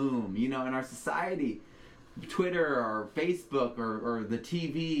bloom. In our society, Twitter or Facebook or the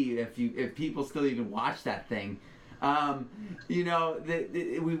TV, if people still even watch that thing,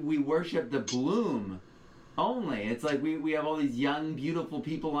 we worship the bloom only. It's like we have all these young, beautiful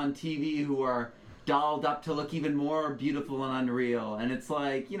people on TV who are dolled up to look even more beautiful and unreal, and it's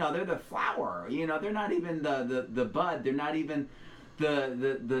like, they're the flower, they're not even the bud, they're not even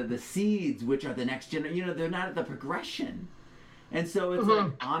the seeds, which are the next generation. You know, they're not at the progression. And so it's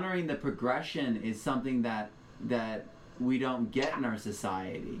like honoring the progression is something that we don't get in our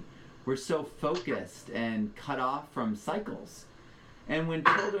society. We're so focused and cut off from cycles. And when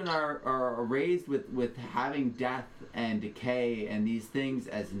children are raised with having death and decay and these things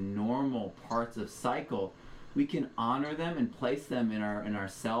as normal parts of cycle, we can honor them and place them in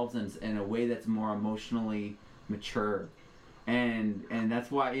ourselves in a way that's more emotionally mature. And that's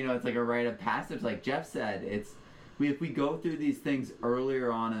why, you know, it's like a rite of passage, like Jeff said. If we go through these things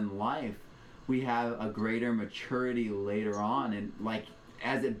earlier on in life, we have a greater maturity later on. And like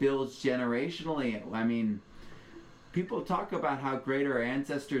as it builds generationally, I mean, people talk about how great our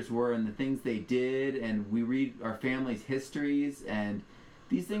ancestors were and the things they did, and we read our family's histories, and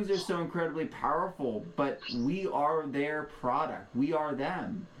these things are so incredibly powerful, but we are their product. We are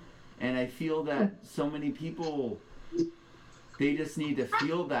them. And I feel that so many people, they just need to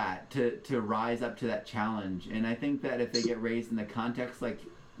feel that to rise up to that challenge. And I think that if they get raised in the context like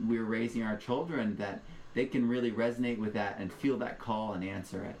we're raising our children, that they can really resonate with that and feel that call and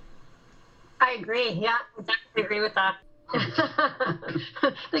answer it. I agree. Yeah, I definitely agree with that.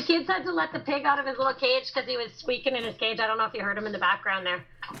 The kids had to let the pig out of his little cage because he was squeaking in his cage. I don't know if you heard him in the background there.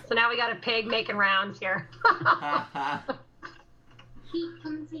 So now we got a pig making rounds here. He,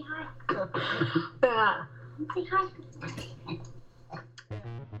 come and say hi. Yeah. Say hi.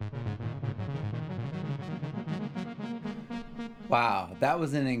 Wow, that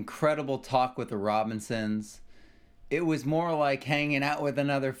was an incredible talk with the Robinsons. It was more like hanging out with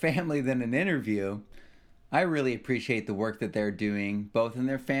another family than an interview. I really appreciate the work that they're doing, both in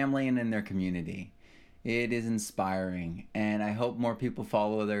their family and in their community. It is inspiring, and I hope more people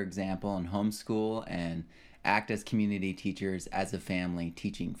follow their example and homeschool and act as community teachers as a family,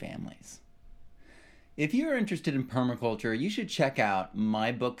 teaching families. If you're interested in permaculture, you should check out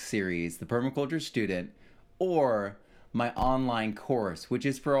my book series, The Permaculture Student, or my online course, which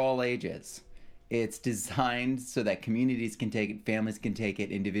is for all ages. It's designed so that communities can take it, families can take it,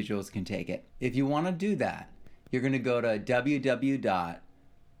 individuals can take it. If you want to do that, you're going to go to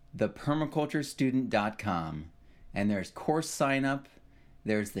www.thepermaculturestudent.com, and there's course sign up,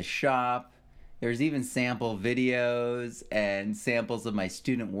 there's the shop, there's even sample videos and samples of my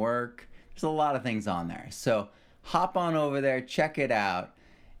student work. There's a lot of things on there. So hop on over there, check it out.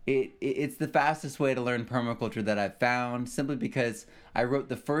 It's the fastest way to learn permaculture that I've found, simply because I wrote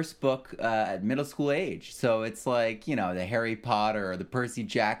the first book at middle school age. So it's like, you know, the Harry Potter or the Percy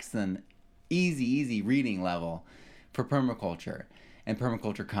Jackson easy reading level for permaculture and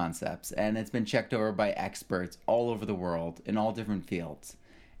permaculture concepts. And it's been checked over by experts all over the world in all different fields.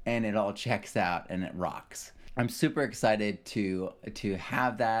 And it all checks out and it rocks. I'm super excited to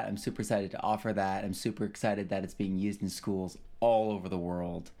have that. I'm super excited to offer that. I'm super excited that it's being used in schools all over the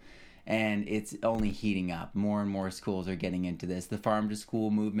world. And it's only heating up. More and more schools are getting into this. The farm to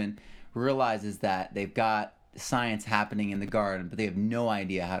school movement realizes that they've got science happening in the garden, but they have no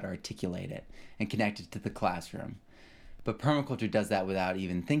idea how to articulate it and connect it to the classroom. But permaculture does that without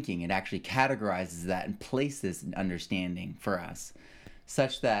even thinking. It actually categorizes that and places an understanding for us,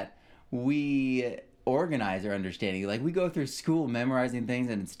 such that we organize our understanding. Like, we go through school memorizing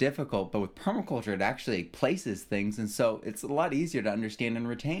things and it's difficult, but with permaculture it actually places things, and so it's a lot easier to understand and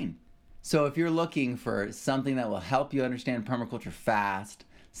retain. So if you're looking for something that will help you understand permaculture fast,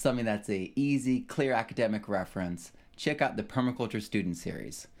 something that's a easy, clear academic reference, check out the Permaculture Student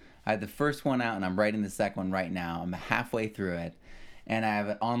Series. I have the first one out and I'm writing the second one right now. I'm halfway through it, and I have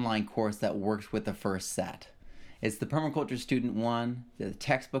an online course that works with the first set. It's the Permaculture Student 1, the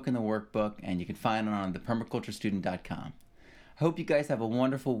textbook and the workbook, and you can find it on thepermaculturestudent.com. I hope you guys have a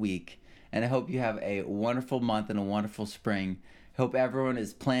wonderful week, and I hope you have a wonderful month and a wonderful spring. I hope everyone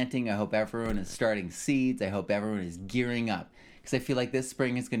is planting. I hope everyone is starting seeds. I hope everyone is gearing up, because I feel like this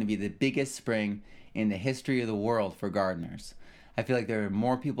spring is going to be the biggest spring in the history of the world for gardeners. I feel like there are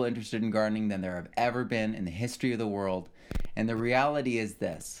more people interested in gardening than there have ever been in the history of the world, and the reality is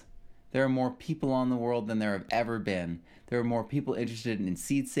this. There are more people on the world than there have ever been. There are more people interested in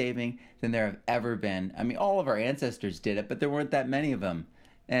seed saving than there have ever been. I mean, all of our ancestors did it, but there weren't that many of them.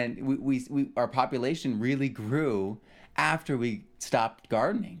 And our population really grew after we stopped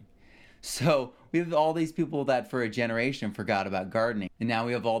gardening. So we have all these people that for a generation forgot about gardening. And now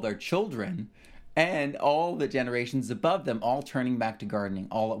we have all their children and all the generations above them all turning back to gardening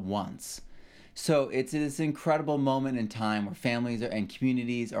all at once. So it's this incredible moment in time where families and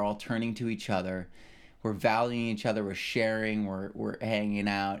communities are all turning to each other. We're valuing each other, we're sharing, we're hanging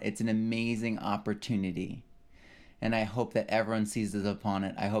out. It's an amazing opportunity. And I hope that everyone seizes upon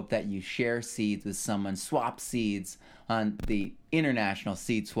it. I hope that you share seeds with someone, swap seeds on the International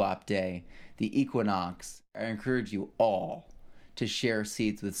Seed Swap Day, the equinox. I encourage you all to share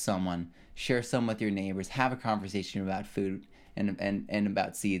seeds with someone. Share some with your neighbors. Have a conversation about food and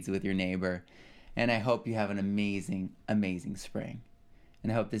about seeds with your neighbor. And I hope you have an amazing, amazing spring.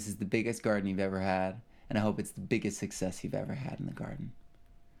 And I hope this is the biggest garden you've ever had. And I hope it's the biggest success you've ever had in the garden.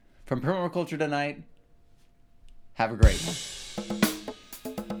 From Permaculture tonight, have a great one.